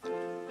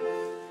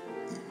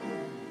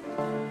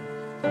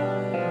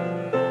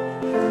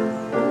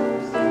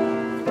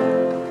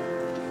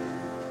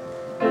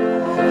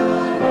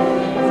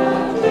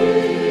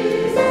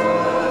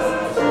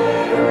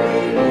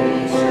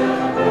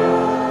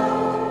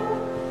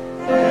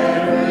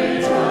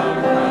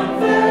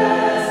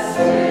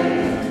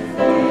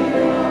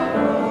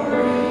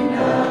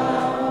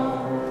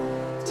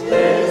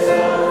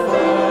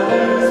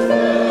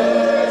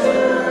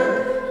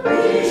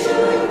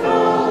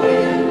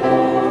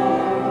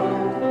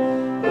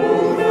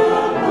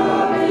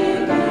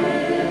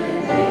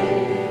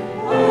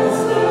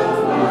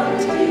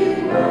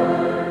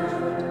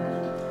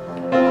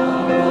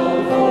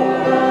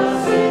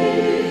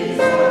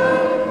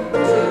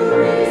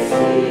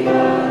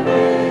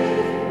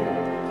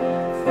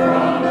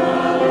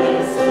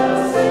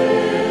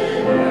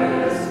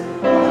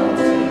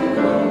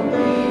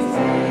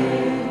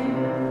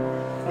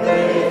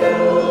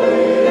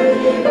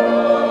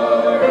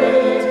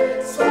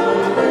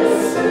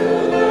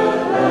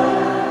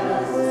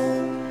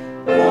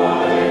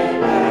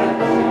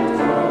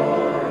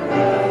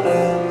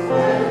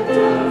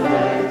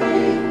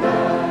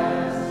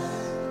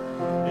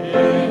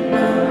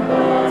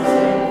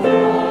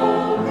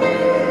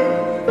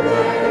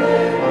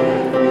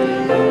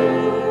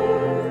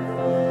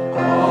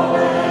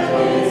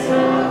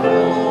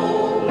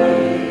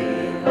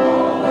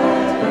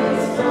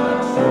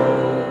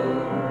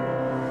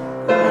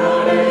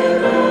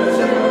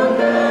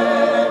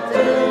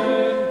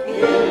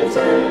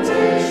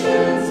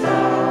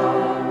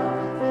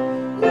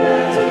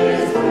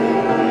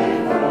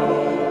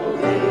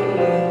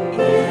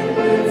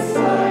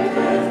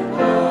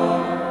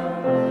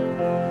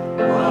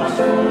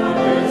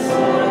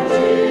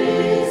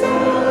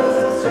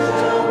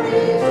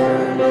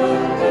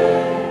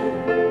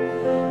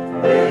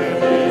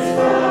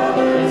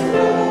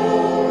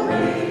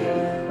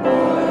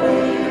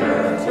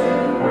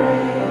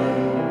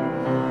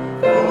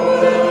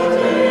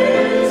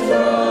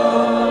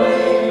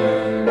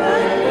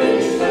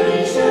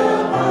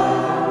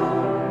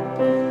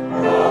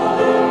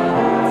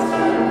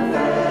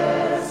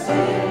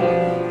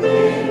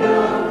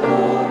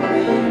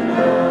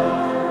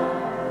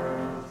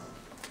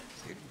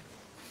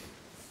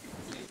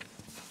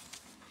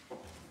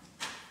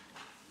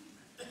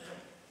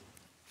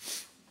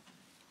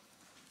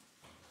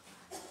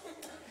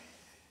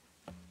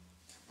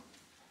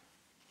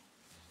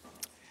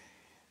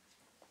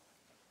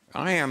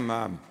 I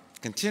am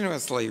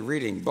continuously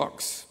reading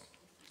books.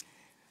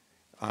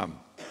 I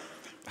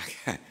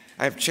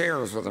have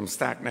chairs with them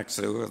stacked next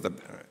to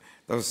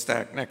those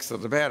stacked next to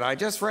the bed. I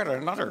just read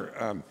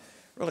another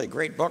really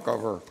great book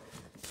over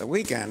the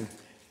weekend.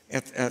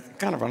 It's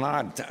kind of an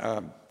odd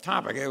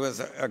topic. It was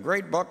a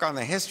great book on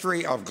the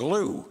history of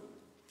glue,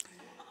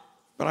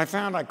 but I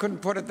found I couldn't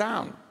put it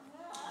down.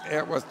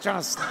 It was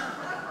just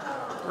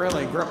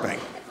really gripping.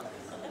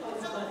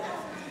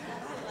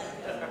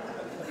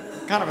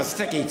 Kind of a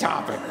sticky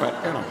topic,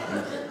 but you know.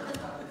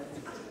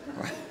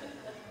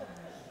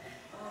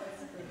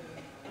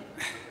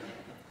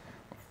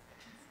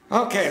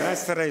 Okay,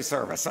 that's today's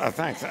service.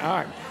 Thanks. All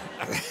right.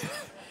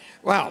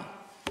 Well,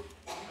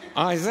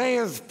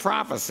 Isaiah's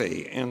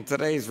prophecy in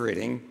today's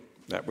reading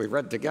that we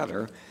read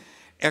together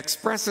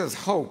expresses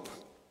hope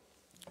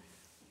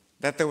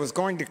that there was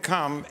going to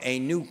come a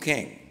new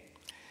king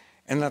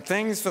and that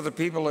things for the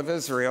people of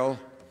Israel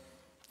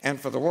and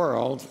for the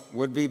world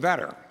would be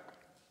better.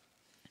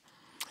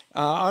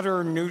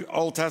 Other New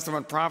Old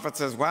Testament prophets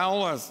as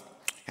well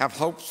have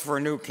hopes for a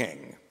new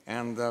king.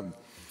 And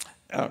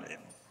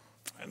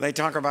they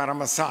talk about a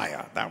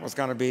Messiah. That was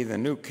going to be the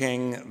new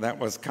king that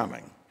was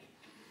coming.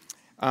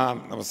 The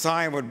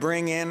Messiah would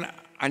bring in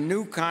a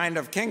new kind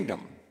of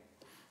kingdom.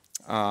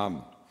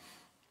 And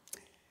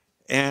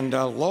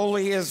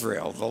lowly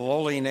Israel, the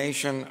lowly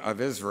nation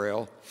of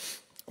Israel,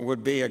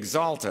 would be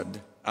exalted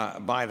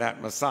by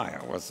that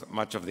Messiah, was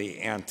much of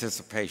the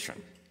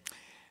anticipation.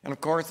 And of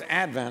course,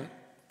 Advent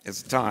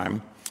is a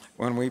time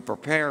when we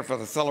prepare for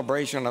the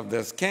celebration of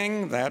this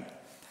king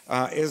that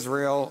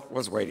Israel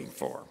was waiting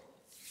for.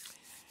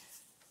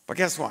 But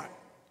guess what?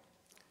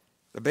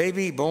 The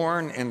baby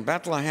born in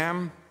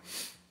Bethlehem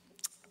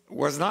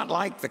was not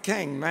like the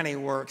king many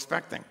were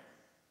expecting.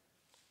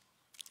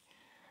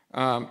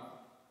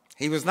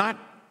 He was not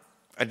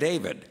a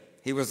David.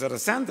 He was a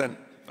descendant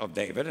of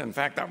David. In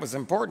fact, that was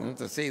important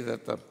to see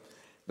that the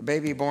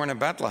baby born in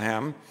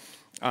Bethlehem,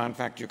 in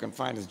fact, you can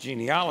find his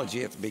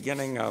genealogy at the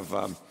beginning of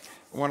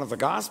one of the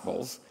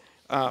Gospels,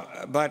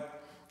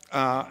 but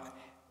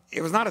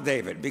it was not a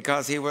David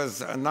because he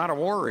was not a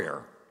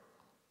warrior.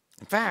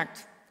 In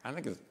fact, I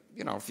think,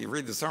 if you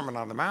read the Sermon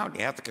on the Mount,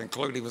 you have to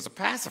conclude he was a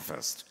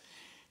pacifist.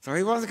 So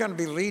he wasn't going to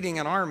be leading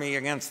an army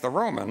against the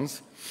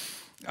Romans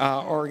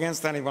or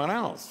against anyone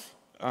else.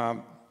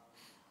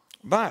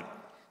 But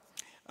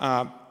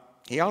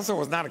he also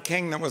was not a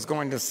king that was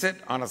going to sit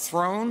on a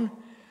throne,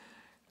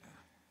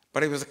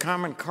 but he was a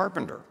common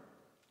carpenter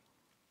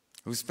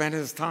who spent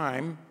his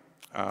time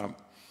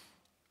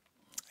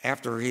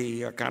after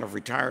he kind of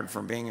retired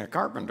from being a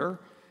carpenter,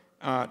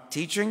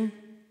 teaching,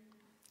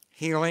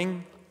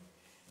 healing,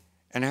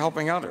 and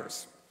helping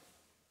others.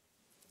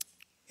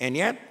 And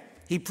yet,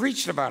 he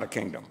preached about a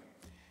kingdom,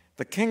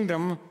 the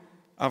kingdom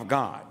of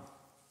God,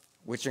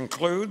 which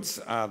includes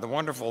the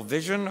wonderful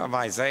vision of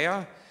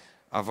Isaiah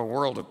of a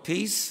world of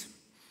peace,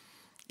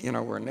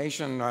 where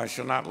nation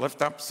shall not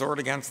lift up sword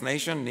against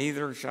nation,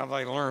 neither shall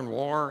they learn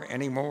war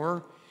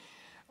anymore.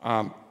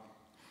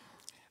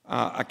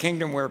 A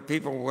kingdom where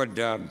people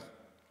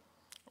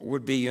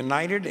would be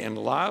united in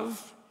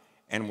love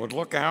and would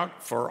look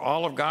out for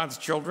all of God's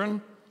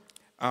children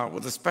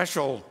with a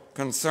special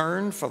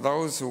concern for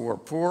those who were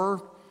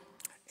poor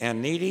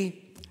and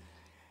needy,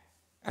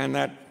 and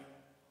that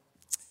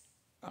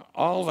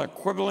all the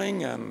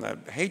quibbling and the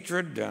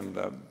hatred and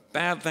the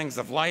bad things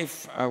of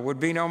life would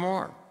be no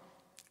more.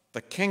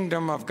 The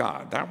kingdom of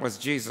God, that was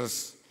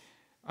Jesus'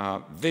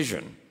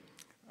 vision.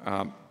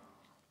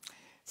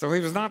 So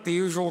he was not the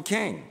usual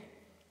king.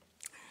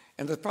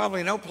 And there's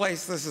probably no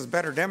place this is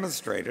better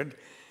demonstrated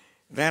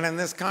than in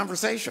this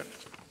conversation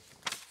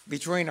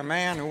between a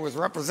man who was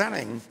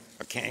representing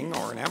a king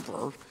or an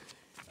emperor,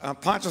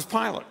 Pontius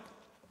Pilate.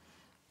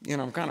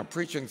 I'm kind of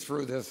preaching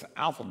through this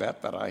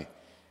alphabet that I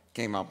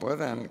came up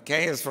with, and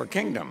K is for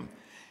kingdom.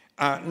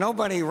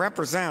 Nobody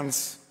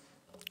represents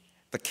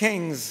the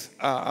kings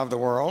of the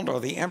world or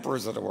the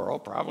emperors of the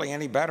world probably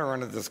any better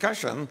in a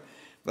discussion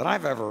that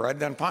I've ever read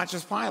than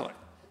Pontius Pilate.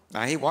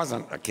 Now, he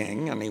wasn't a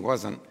king and he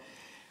wasn't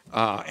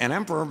an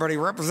emperor, but he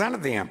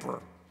represented the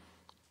emperor.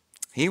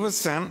 He was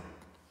sent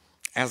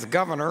as a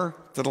governor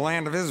to the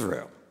land of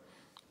Israel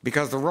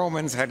because the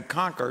Romans had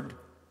conquered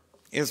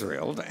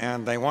Israel,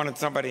 and they wanted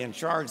somebody in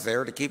charge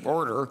there to keep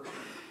order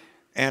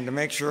and to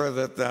make sure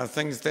that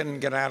things didn't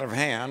get out of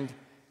hand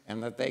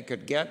and that they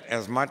could get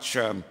as much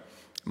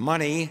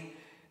money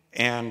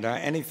and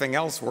anything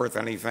else worth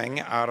anything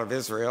out of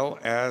Israel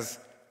as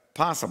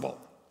possible.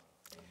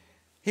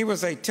 He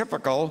was a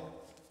typical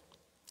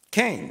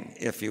king,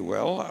 if you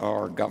will,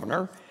 or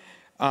governor.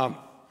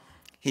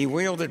 He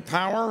wielded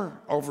power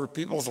over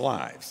people's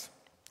lives,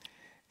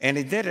 and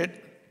he did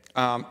it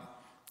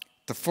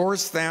to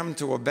force them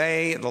to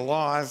obey the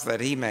laws that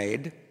he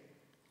made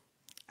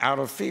out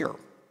of fear.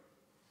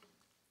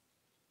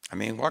 I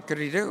mean, what could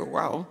he do?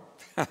 Well,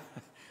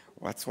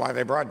 that's why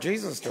they brought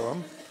Jesus to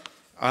him,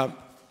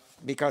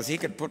 because he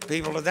could put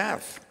people to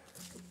death.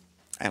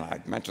 And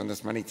I've mentioned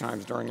this many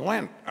times during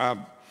Lent.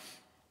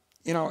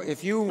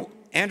 If you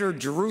entered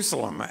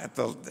Jerusalem at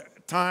the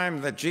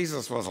time that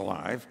Jesus was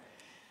alive,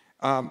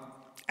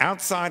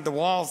 outside the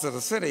walls of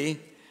the city,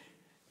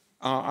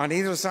 on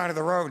either side of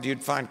the road,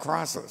 you'd find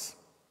crosses.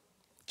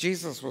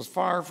 Jesus was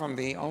far from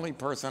the only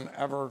person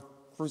ever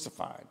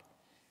crucified.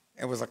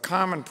 It was a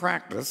common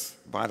practice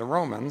by the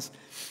Romans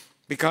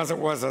because it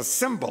was a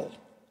symbol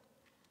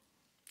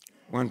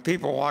when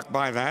people walked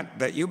by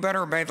that you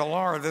better obey the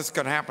law or this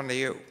could happen to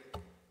you.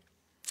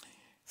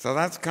 So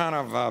that's kind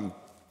of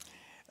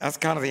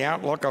the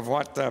outlook of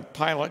what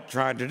Pilate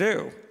tried to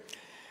do.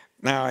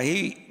 Now,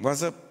 he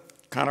was a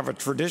kind of a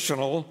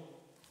traditional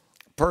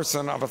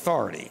person of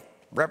authority,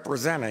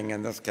 representing,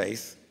 in this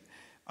case,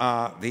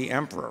 the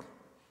emperor.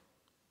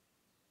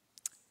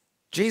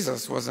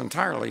 Jesus was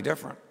entirely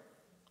different.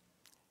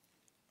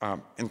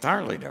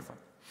 Entirely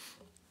different.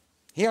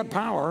 He had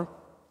power,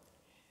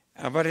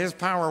 but his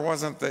power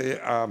wasn't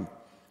the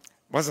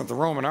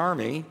Roman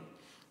army.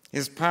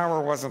 His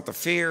power wasn't the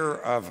fear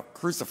of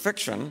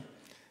crucifixion.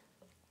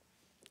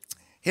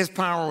 His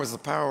power was the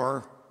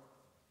power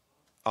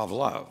of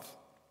love,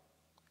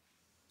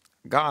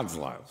 God's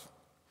love.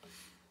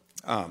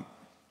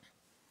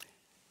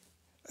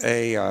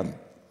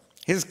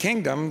 His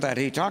kingdom that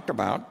he talked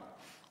about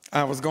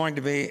was going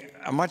to be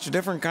a much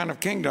different kind of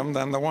kingdom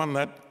than the one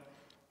that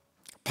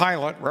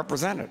Pilate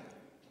represented.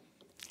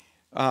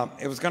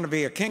 It was going to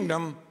be a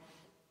kingdom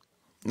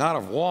not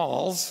of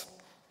walls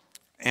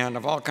and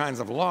of all kinds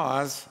of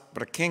laws,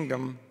 but a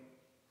kingdom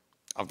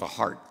of the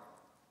heart.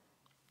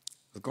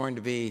 It was going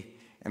to be,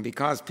 and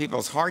because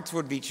people's hearts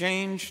would be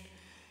changed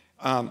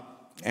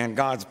and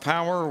God's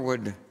power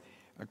would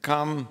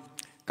come,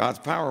 God's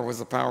power was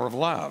the power of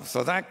love.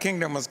 So that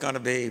kingdom was going to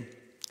be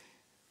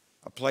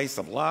a place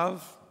of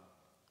love,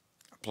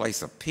 a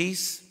place of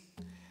peace,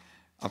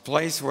 a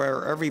place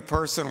where every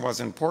person was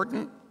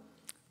important,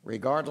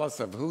 regardless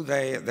of who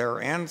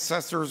their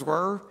ancestors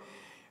were,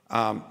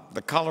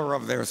 the color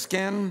of their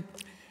skin,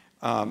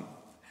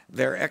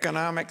 their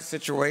economic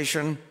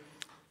situation,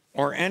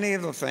 or any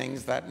of the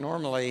things that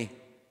normally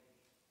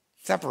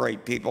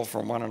separate people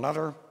from one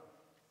another.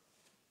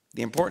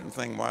 The important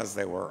thing was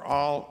they were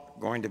all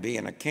going to be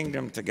in a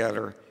kingdom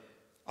together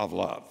of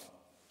love.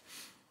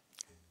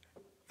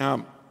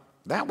 Now,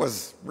 that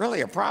was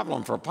really a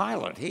problem for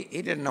Pilate.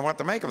 He didn't know what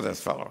to make of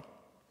this fellow.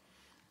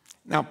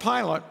 Now,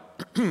 Pilate,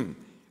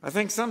 I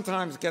think,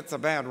 sometimes gets a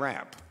bad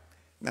rap.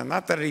 Now,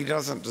 not that he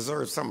doesn't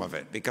deserve some of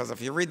it, because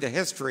if you read the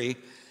history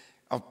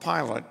of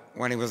Pilate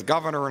when he was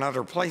governor in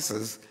other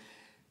places,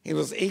 he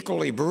was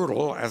equally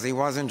brutal as he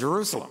was in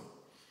Jerusalem.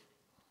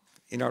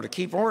 to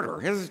keep order.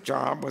 His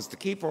job was to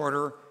keep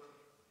order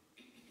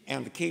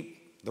and to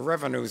keep the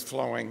revenues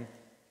flowing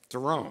to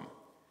Rome.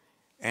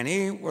 And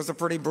he was a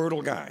pretty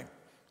brutal guy.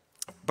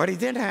 But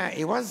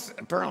he was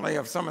apparently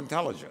of some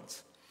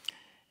intelligence.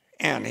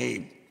 And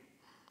he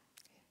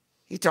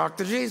talked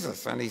to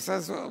Jesus, and he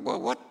says,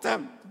 well, what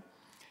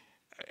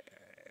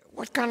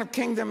kind of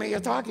kingdom are you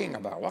talking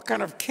about? What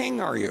kind of king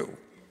are you?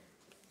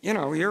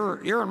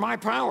 You're in my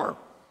power.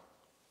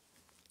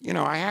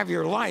 I have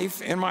your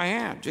life in my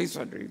hand. Jesus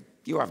said,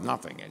 you have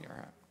nothing in your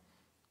hand.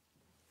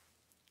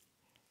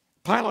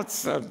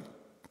 Pilate's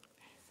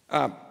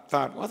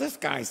thought, well, this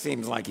guy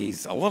seems like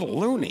he's a little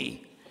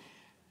loony,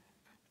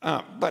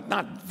 but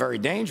not very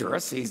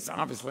dangerous. He's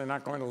obviously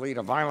not going to lead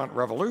a violent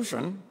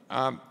revolution.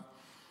 And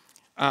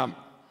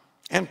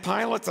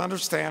Pilate's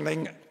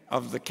understanding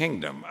of the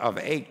kingdom, of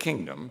a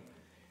kingdom,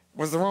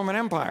 was the Roman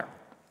Empire,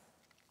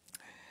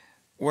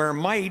 where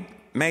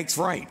might makes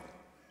right,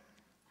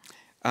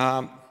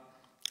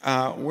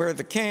 where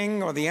the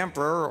king or the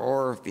emperor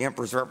or the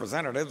emperor's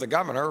representative, the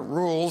governor,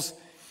 rules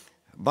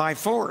by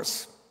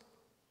force.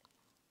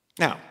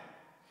 Now,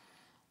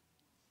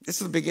 this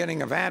is the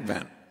beginning of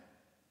Advent,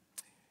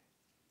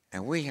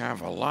 and we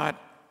have a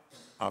lot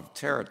of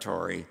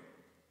territory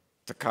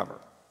to cover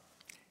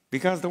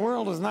because the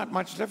world is not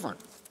much different.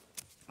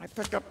 I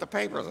picked up the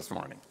paper this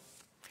morning.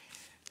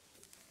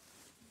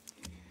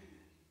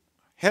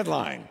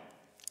 Headline,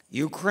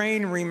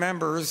 Ukraine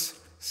remembers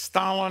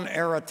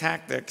Stalin-era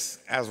tactics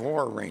as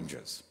war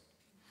ranges.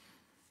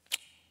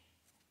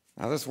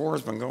 Now, this war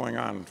has been going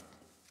on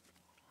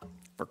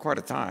for quite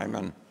a time,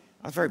 and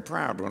I was very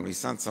proud when we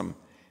sent some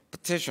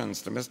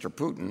petitions to Mr.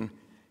 Putin.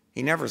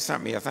 He never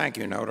sent me a thank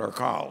you note or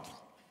called,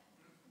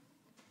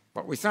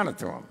 but we sent it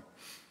to him.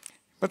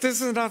 But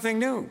this is nothing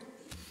new.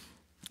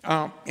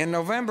 In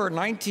November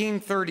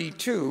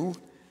 1932,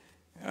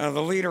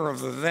 the leader of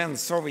the then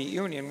Soviet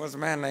Union was a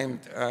man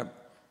named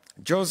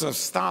Joseph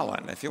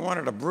Stalin. If you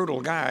wanted a brutal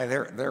guy,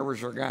 there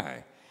was your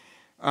guy.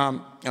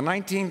 In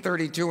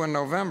 1932 in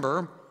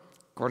November,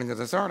 according to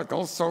this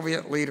article,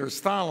 Soviet leader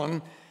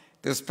Stalin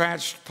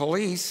dispatched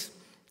police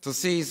to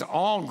seize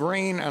all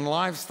grain and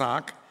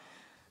livestock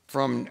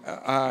from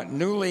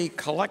newly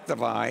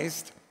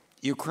collectivized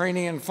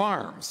Ukrainian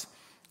farms,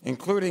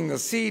 including the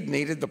seed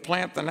needed to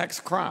plant the next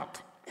crop.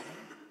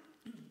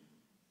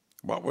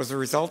 What was the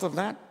result of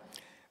that?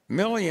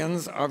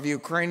 Millions of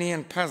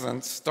Ukrainian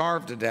peasants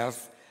starved to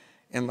death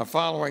in the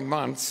following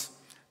months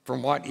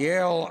from what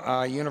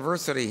Yale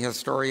University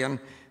historian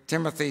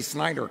Timothy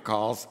Snyder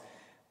calls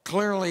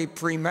clearly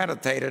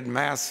premeditated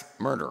mass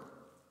murder.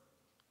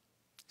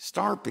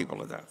 Starved people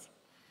to death.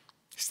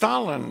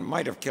 Stalin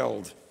might have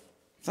killed,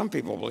 some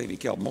people believe he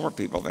killed more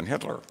people than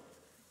Hitler.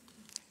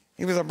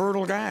 He was a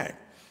brutal guy.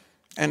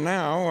 And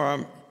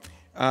now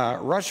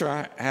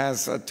Russia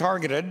has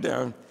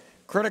targeted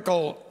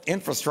critical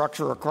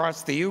infrastructure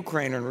across the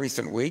Ukraine in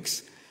recent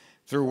weeks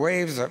through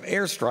waves of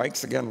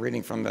airstrikes, again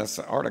reading from this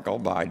article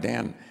by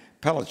Dan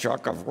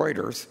Pelichuk of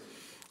Reuters,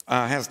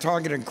 has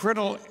targeted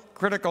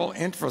critical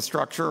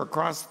infrastructure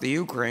across the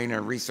Ukraine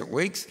in recent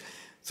weeks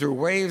through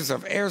waves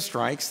of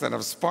airstrikes that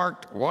have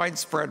sparked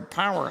widespread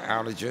power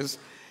outages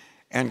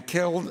and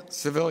killed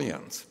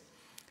civilians.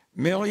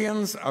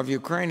 Millions of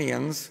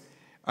Ukrainians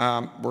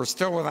were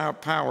still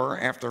without power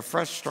after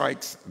fresh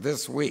strikes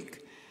this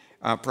week,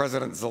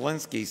 President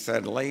Zelensky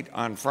said late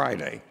on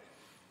Friday.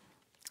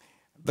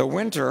 The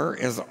winter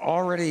is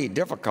already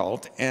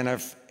difficult, and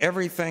if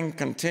everything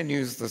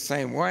continues the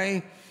same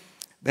way,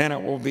 then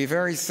it will be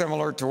very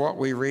similar to what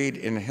we read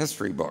in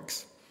history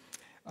books,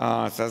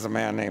 says a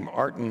man named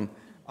Arten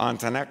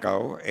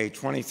Antonenko, a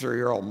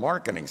 23-year-old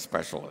marketing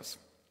specialist.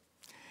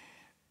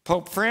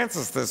 Pope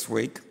Francis this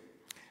week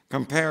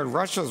compared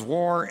Russia's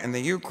war in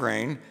the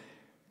Ukraine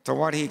to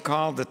what he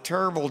called the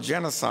terrible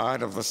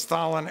genocide of the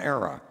Stalin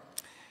era,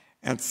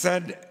 and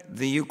said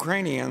the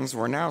Ukrainians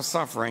were now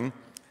suffering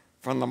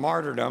from the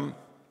martyrdom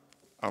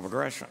of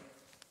aggression.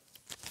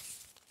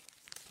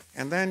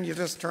 And then you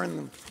just turn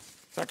the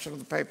section of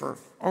the paper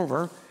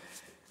over,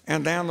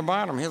 and down the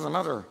bottom, here's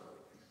another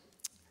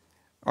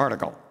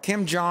article.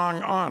 Kim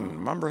Jong-un,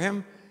 remember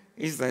him?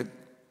 He's the,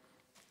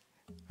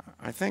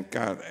 I think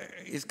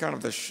he's kind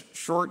of the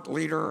short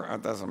leader.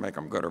 It doesn't make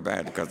him good or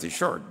bad because he's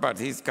short, but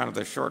he's kind of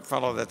the short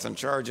fellow that's in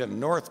charge in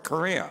North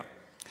Korea.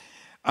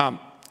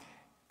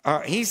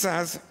 He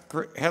says,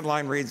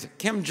 headline reads,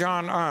 Kim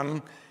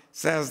Jong-un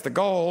says the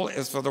goal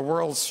is for the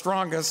world's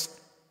strongest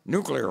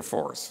nuclear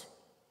force.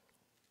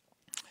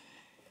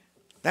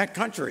 That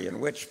country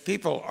in which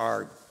people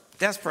are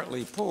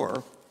desperately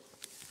poor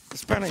is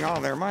spending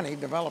all their money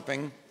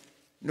developing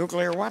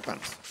nuclear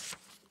weapons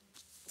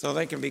so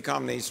they can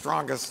become the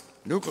strongest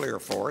nuclear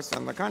force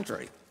in the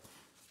country.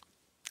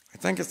 I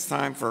think it's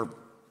time for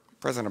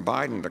President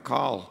Biden to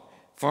call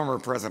former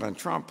President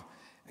Trump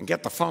and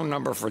get the phone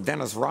number for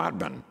Dennis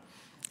Rodman,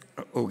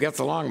 who gets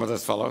along with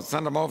this fellow,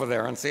 send him over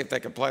there and see if they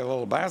can play a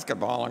little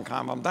basketball and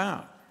calm him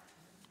down.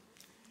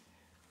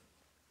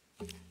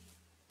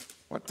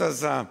 What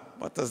does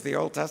the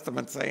Old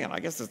Testament say? And I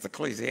guess it's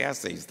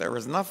Ecclesiastes. There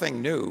is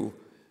nothing new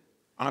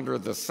under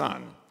the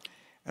sun.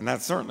 And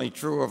that's certainly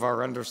true of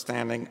our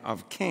understanding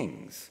of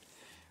kings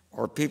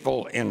or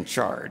people in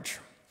charge.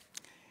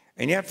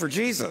 And yet for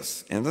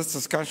Jesus, in this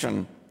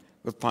discussion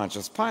with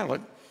Pontius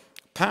Pilate,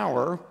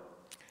 power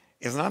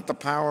is not the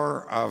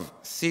power of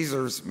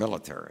Caesar's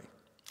military.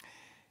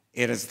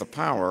 It is the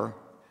power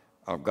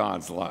of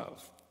God's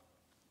love,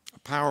 a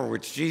power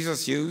which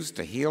Jesus used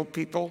to heal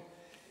people,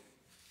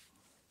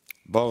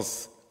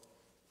 both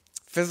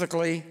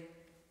physically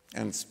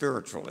and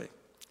spiritually,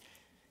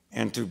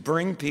 and to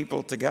bring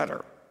people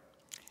together.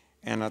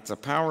 And it's a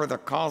power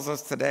that calls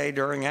us today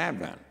during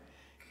Advent.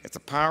 It's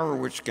a power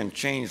which can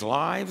change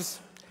lives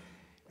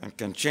and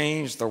can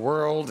change the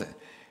world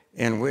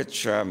in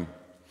which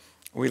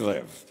we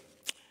live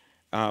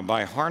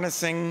by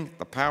harnessing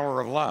the power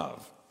of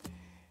love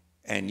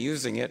and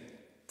using it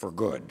for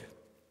good.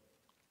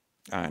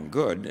 And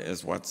good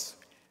is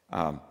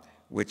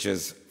which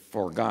is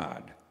for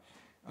God.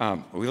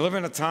 We live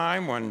in a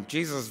time when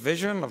Jesus'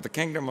 vision of the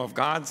kingdom of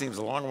God seems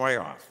a long way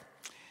off.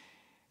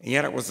 And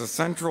yet it was the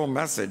central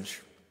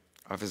message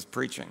of his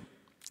preaching.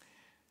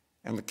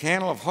 And the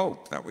candle of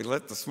hope that we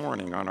lit this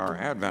morning on our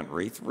Advent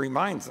wreath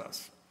reminds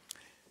us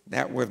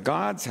that with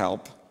God's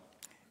help,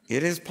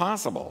 it is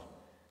possible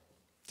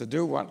to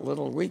do what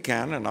little we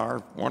can in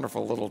our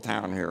wonderful little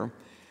town here,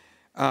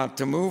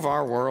 to move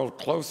our world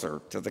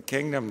closer to the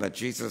kingdom that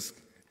Jesus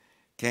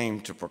came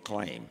to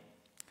proclaim.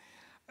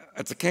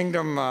 It's a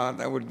kingdom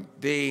that would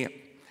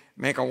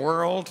make a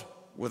world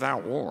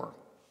without war.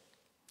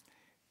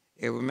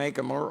 It would make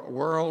a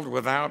world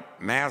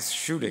without mass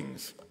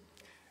shootings.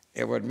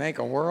 It would make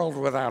a world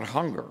without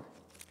hunger.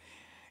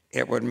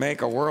 It would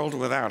make a world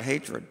without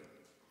hatred,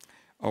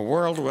 a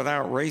world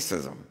without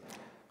racism,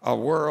 a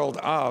world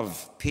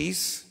of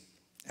peace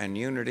and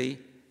unity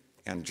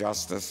and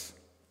justice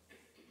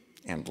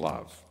and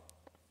love.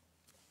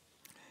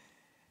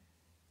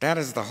 That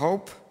is the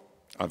hope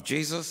of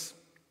Jesus,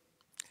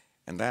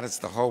 and that is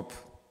the hope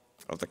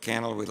of the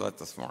candle we lit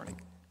this morning.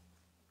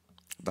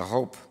 The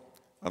hope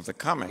of the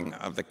coming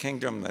of the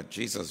kingdom that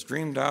Jesus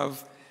dreamed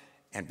of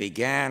and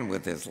began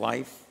with his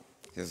life,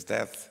 his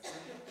death,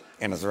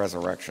 and his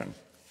resurrection.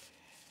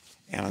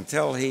 And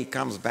until he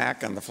comes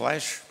back in the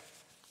flesh,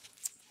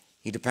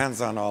 he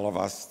depends on all of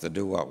us to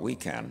do what we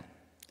can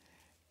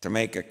to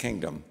make a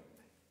kingdom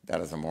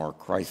that is a more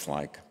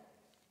Christ-like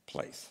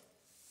place.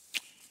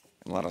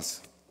 And let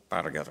us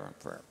bow together in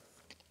prayer.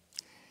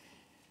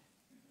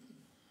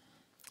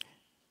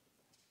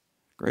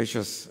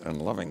 Gracious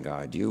and loving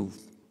God, you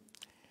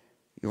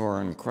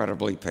are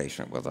incredibly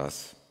patient with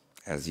us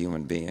as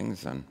human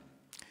beings and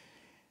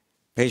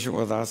patient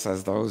with us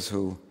as those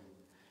who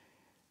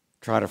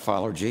try to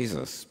follow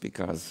Jesus,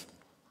 because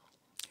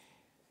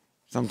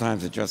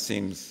sometimes it just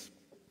seems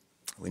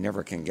we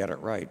never can get it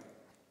right,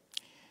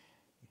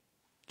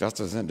 just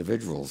as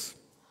individuals,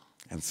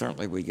 and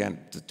certainly we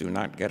do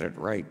not get it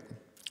right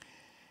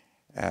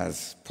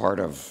as part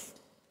of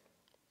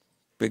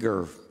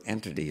bigger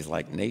entities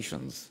like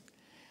nations.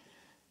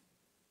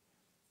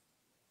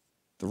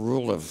 The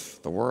rule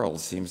of the world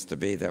seems to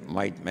be that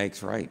might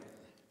makes right.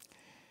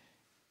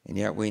 And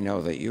yet we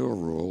know that your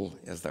rule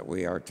is that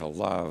we are to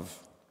love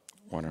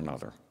one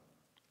another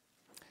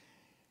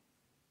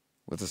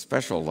with a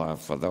special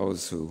love for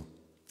those who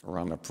are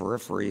on the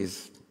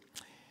peripheries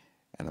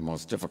and the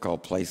most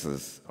difficult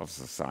places of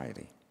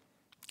society.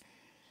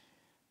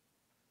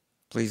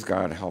 Please,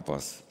 God, help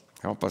us.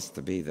 Help us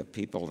to be the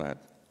people that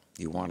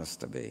you want us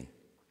to be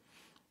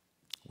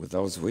with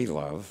those we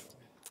love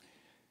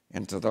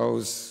and to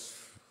those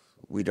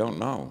we don't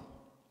know.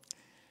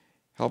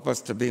 Help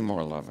us to be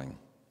more loving.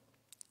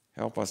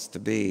 Help us to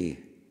be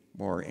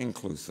more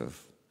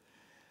inclusive.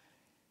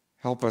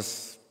 Help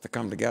us to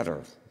come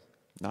together,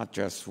 not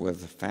just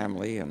with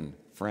family and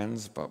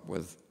friends, but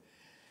with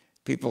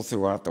people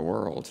throughout the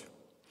world,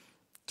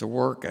 to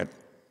work at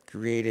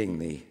creating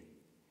the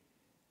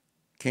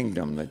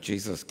kingdom that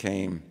Jesus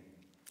came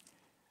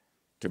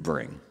to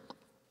bring.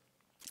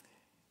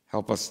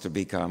 Help us to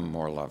become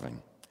more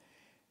loving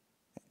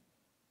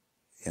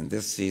in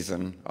this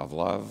season of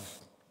love,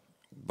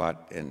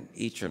 but in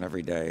each and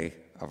every day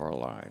of our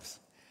lives.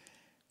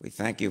 We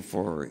thank you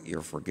for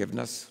your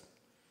forgiveness,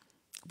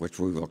 which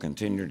we will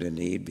continue to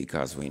need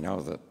because we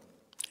know that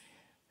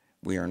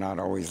we are not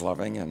always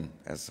loving, and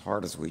as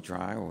hard as we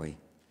try, we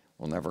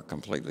will never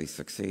completely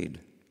succeed.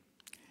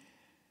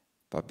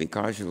 But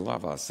because you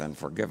love us and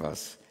forgive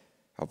us,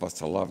 help us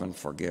to love and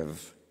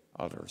forgive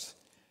others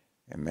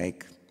and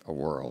make a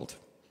world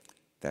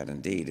that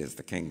indeed is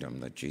the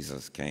kingdom that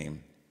Jesus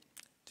came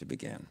to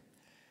begin.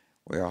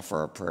 We offer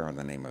our prayer in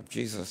the name of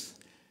Jesus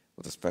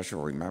with a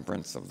special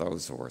remembrance of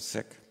those who are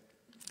sick,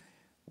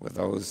 with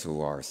those who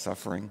are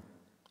suffering,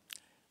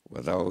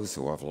 with those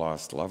who have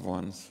lost loved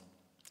ones,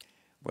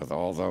 with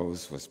all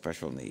those with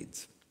special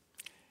needs.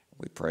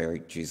 We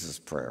pray Jesus'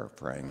 prayer,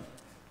 praying,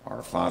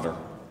 Our Father,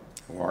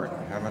 who art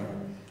in heaven,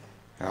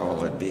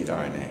 hallowed be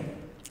thy name.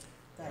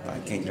 Thy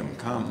kingdom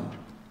come,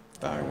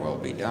 thy will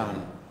be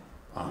done,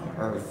 on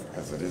earth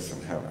as it is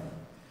in heaven.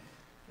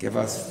 Give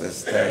us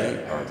this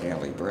day our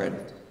daily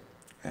bread,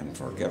 and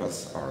forgive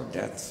us our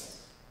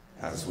debts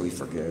as we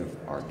forgive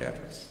our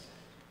debtors.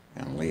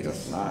 And lead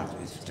us not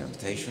into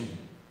temptation,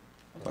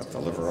 but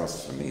deliver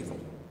us from evil.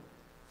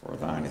 For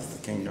thine is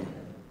the kingdom,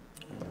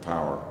 and the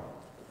power,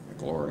 and the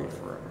glory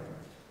forever.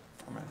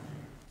 Amen.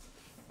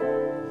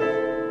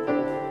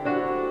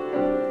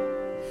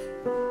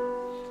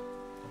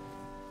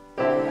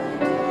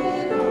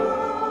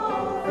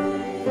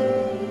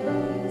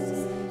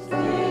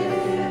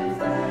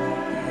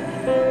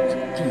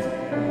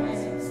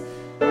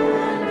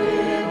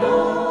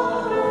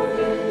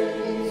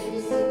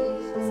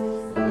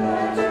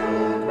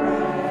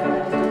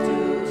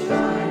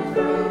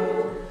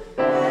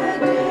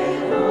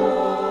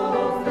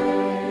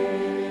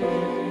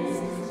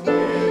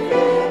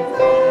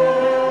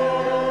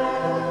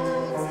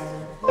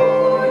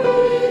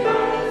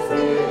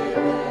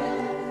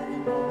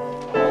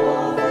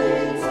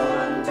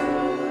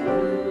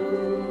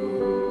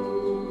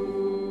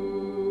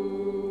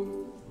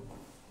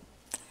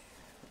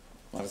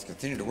 Let us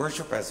continue to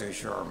worship as we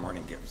share our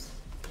morning gifts.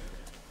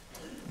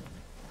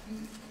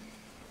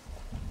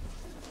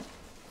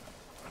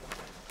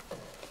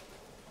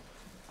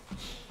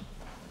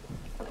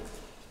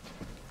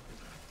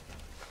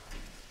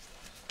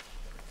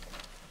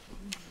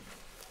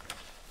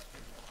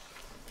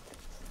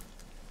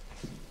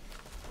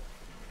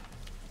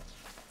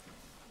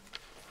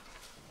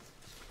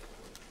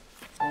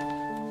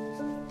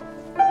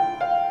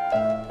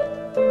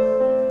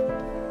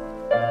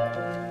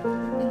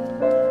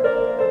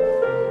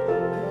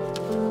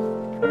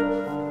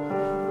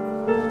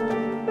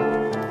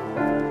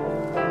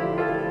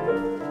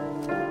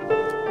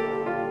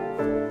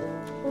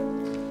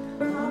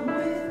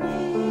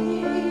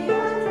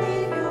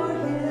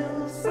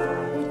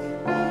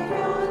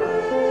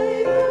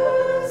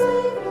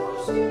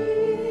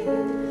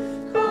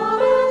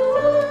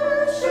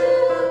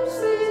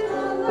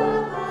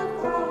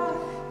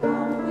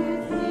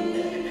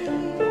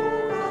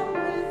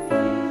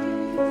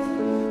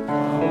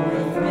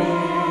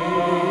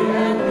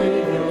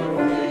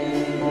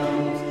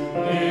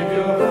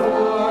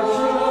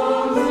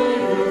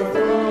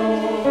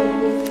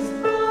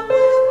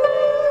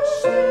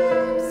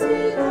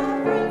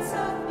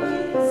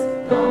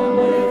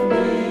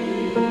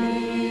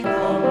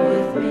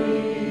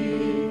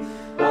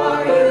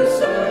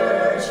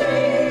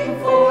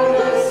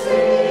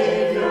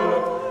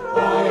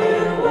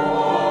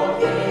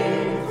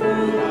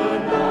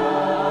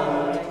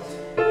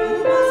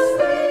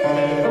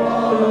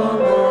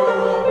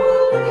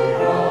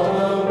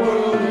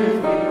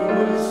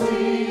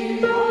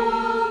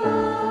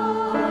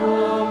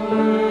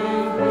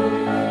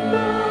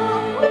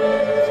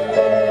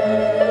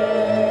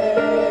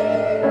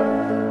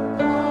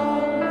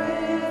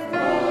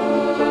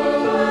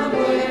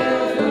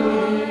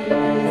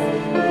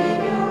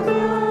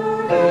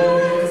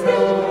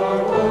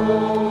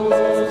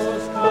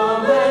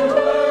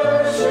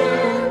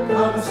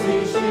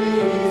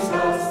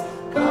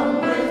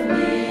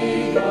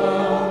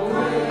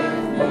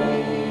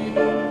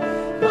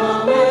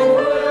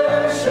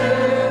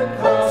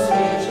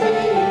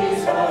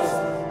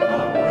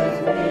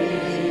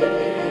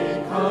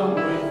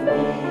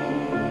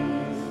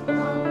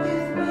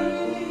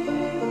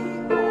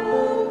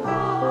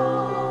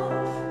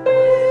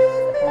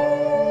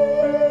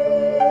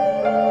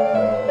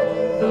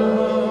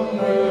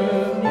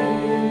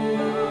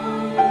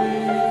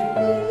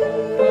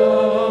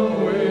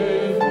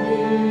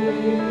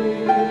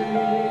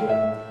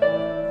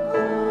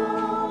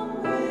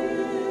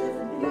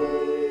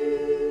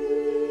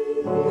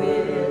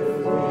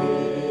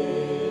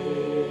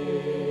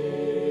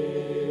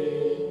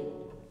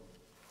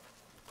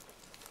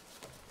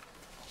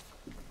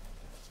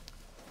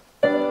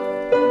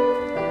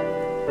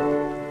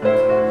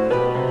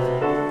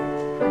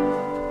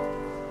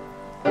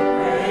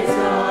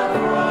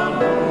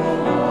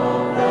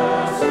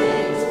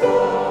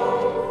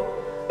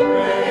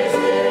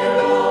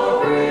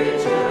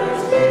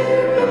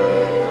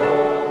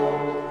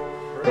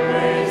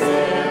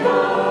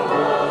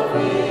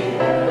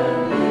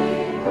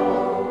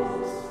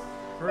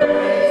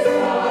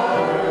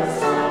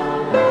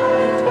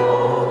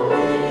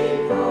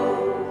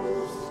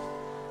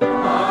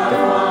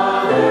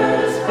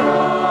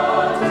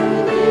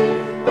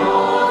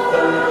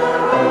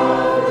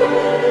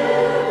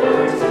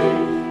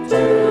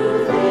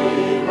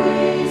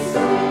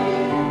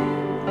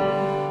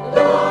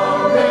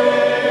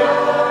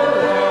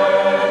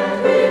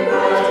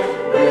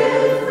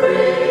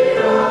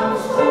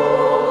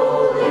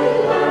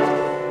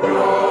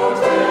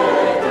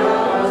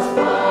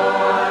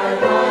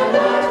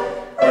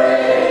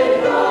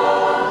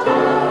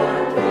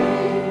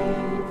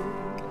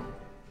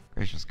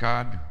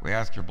 God, we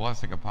ask your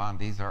blessing upon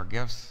these our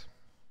gifts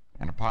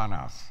and upon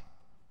us.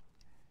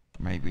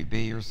 May we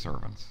be your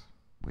servants.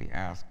 We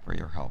ask for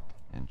your help.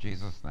 In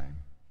Jesus' name,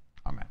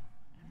 amen.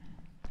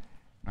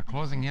 Now,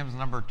 closing hymns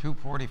number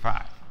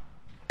 245.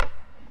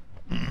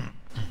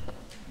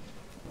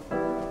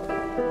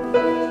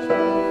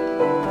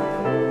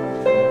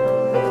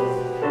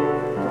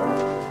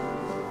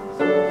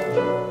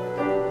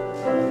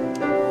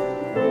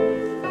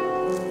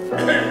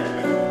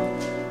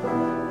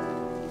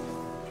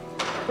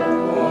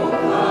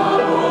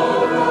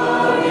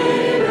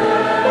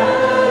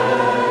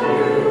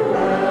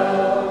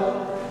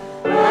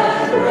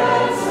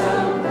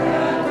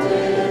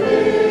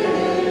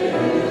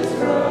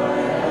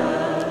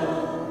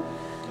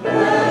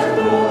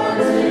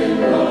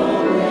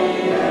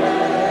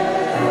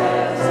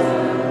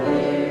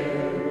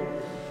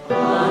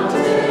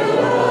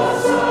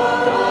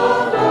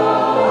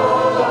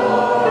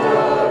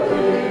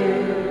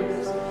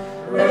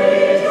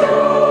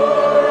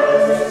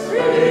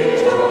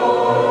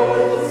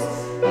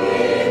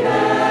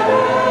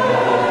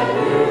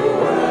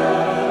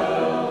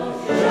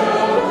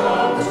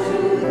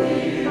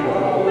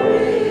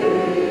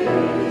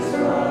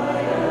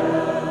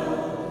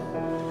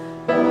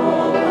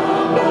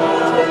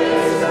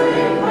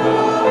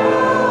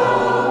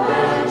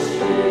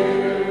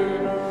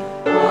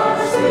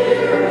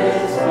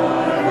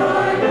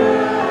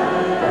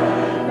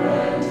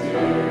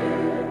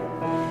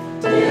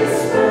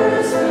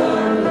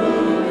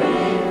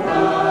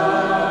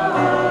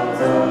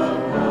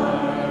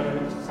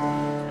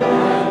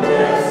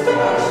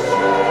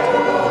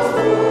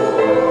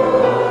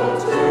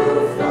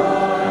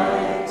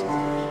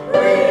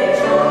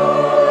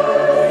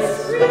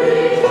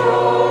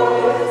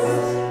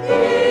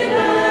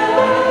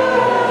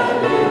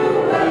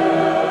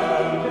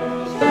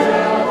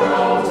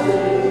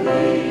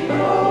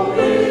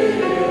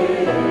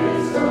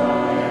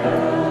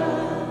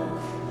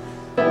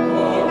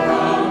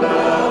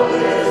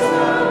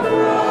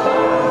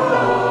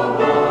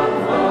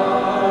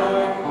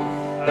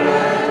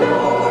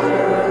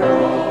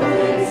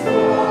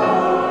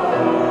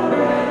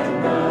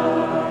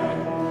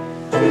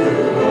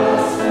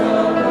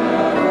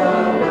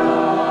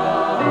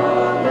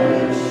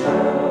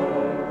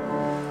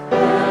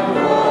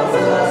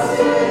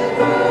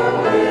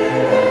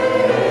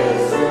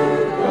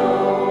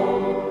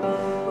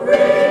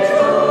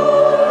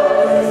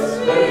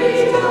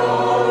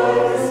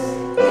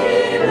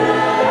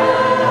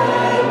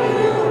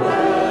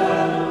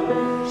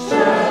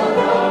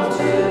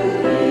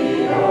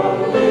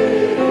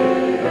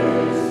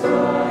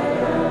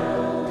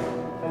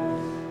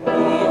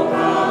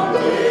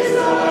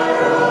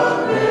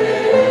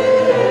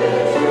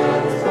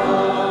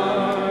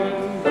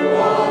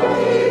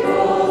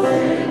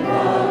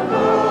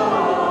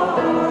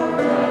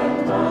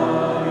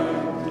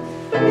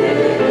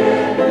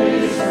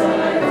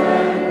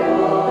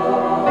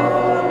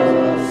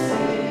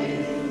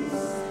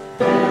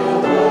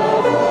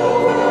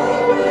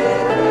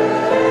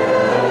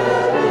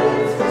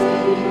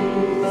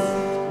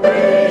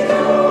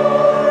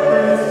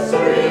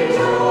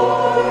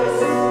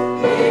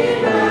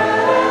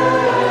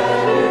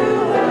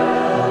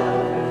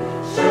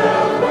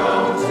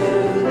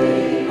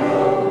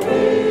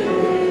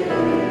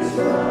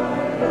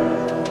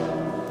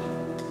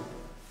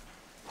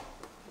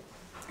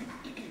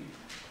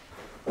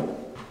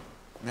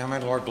 Now may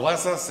the Lord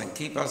bless us and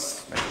keep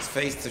us, make his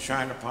face to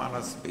shine upon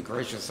us, be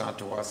gracious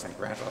unto us, and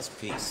grant us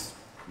peace,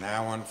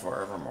 now and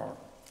forevermore.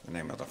 In the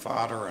name of the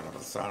Father, and of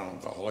the Son, and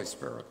of the Holy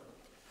Spirit.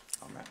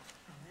 Amen.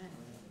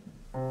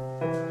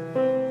 Amen.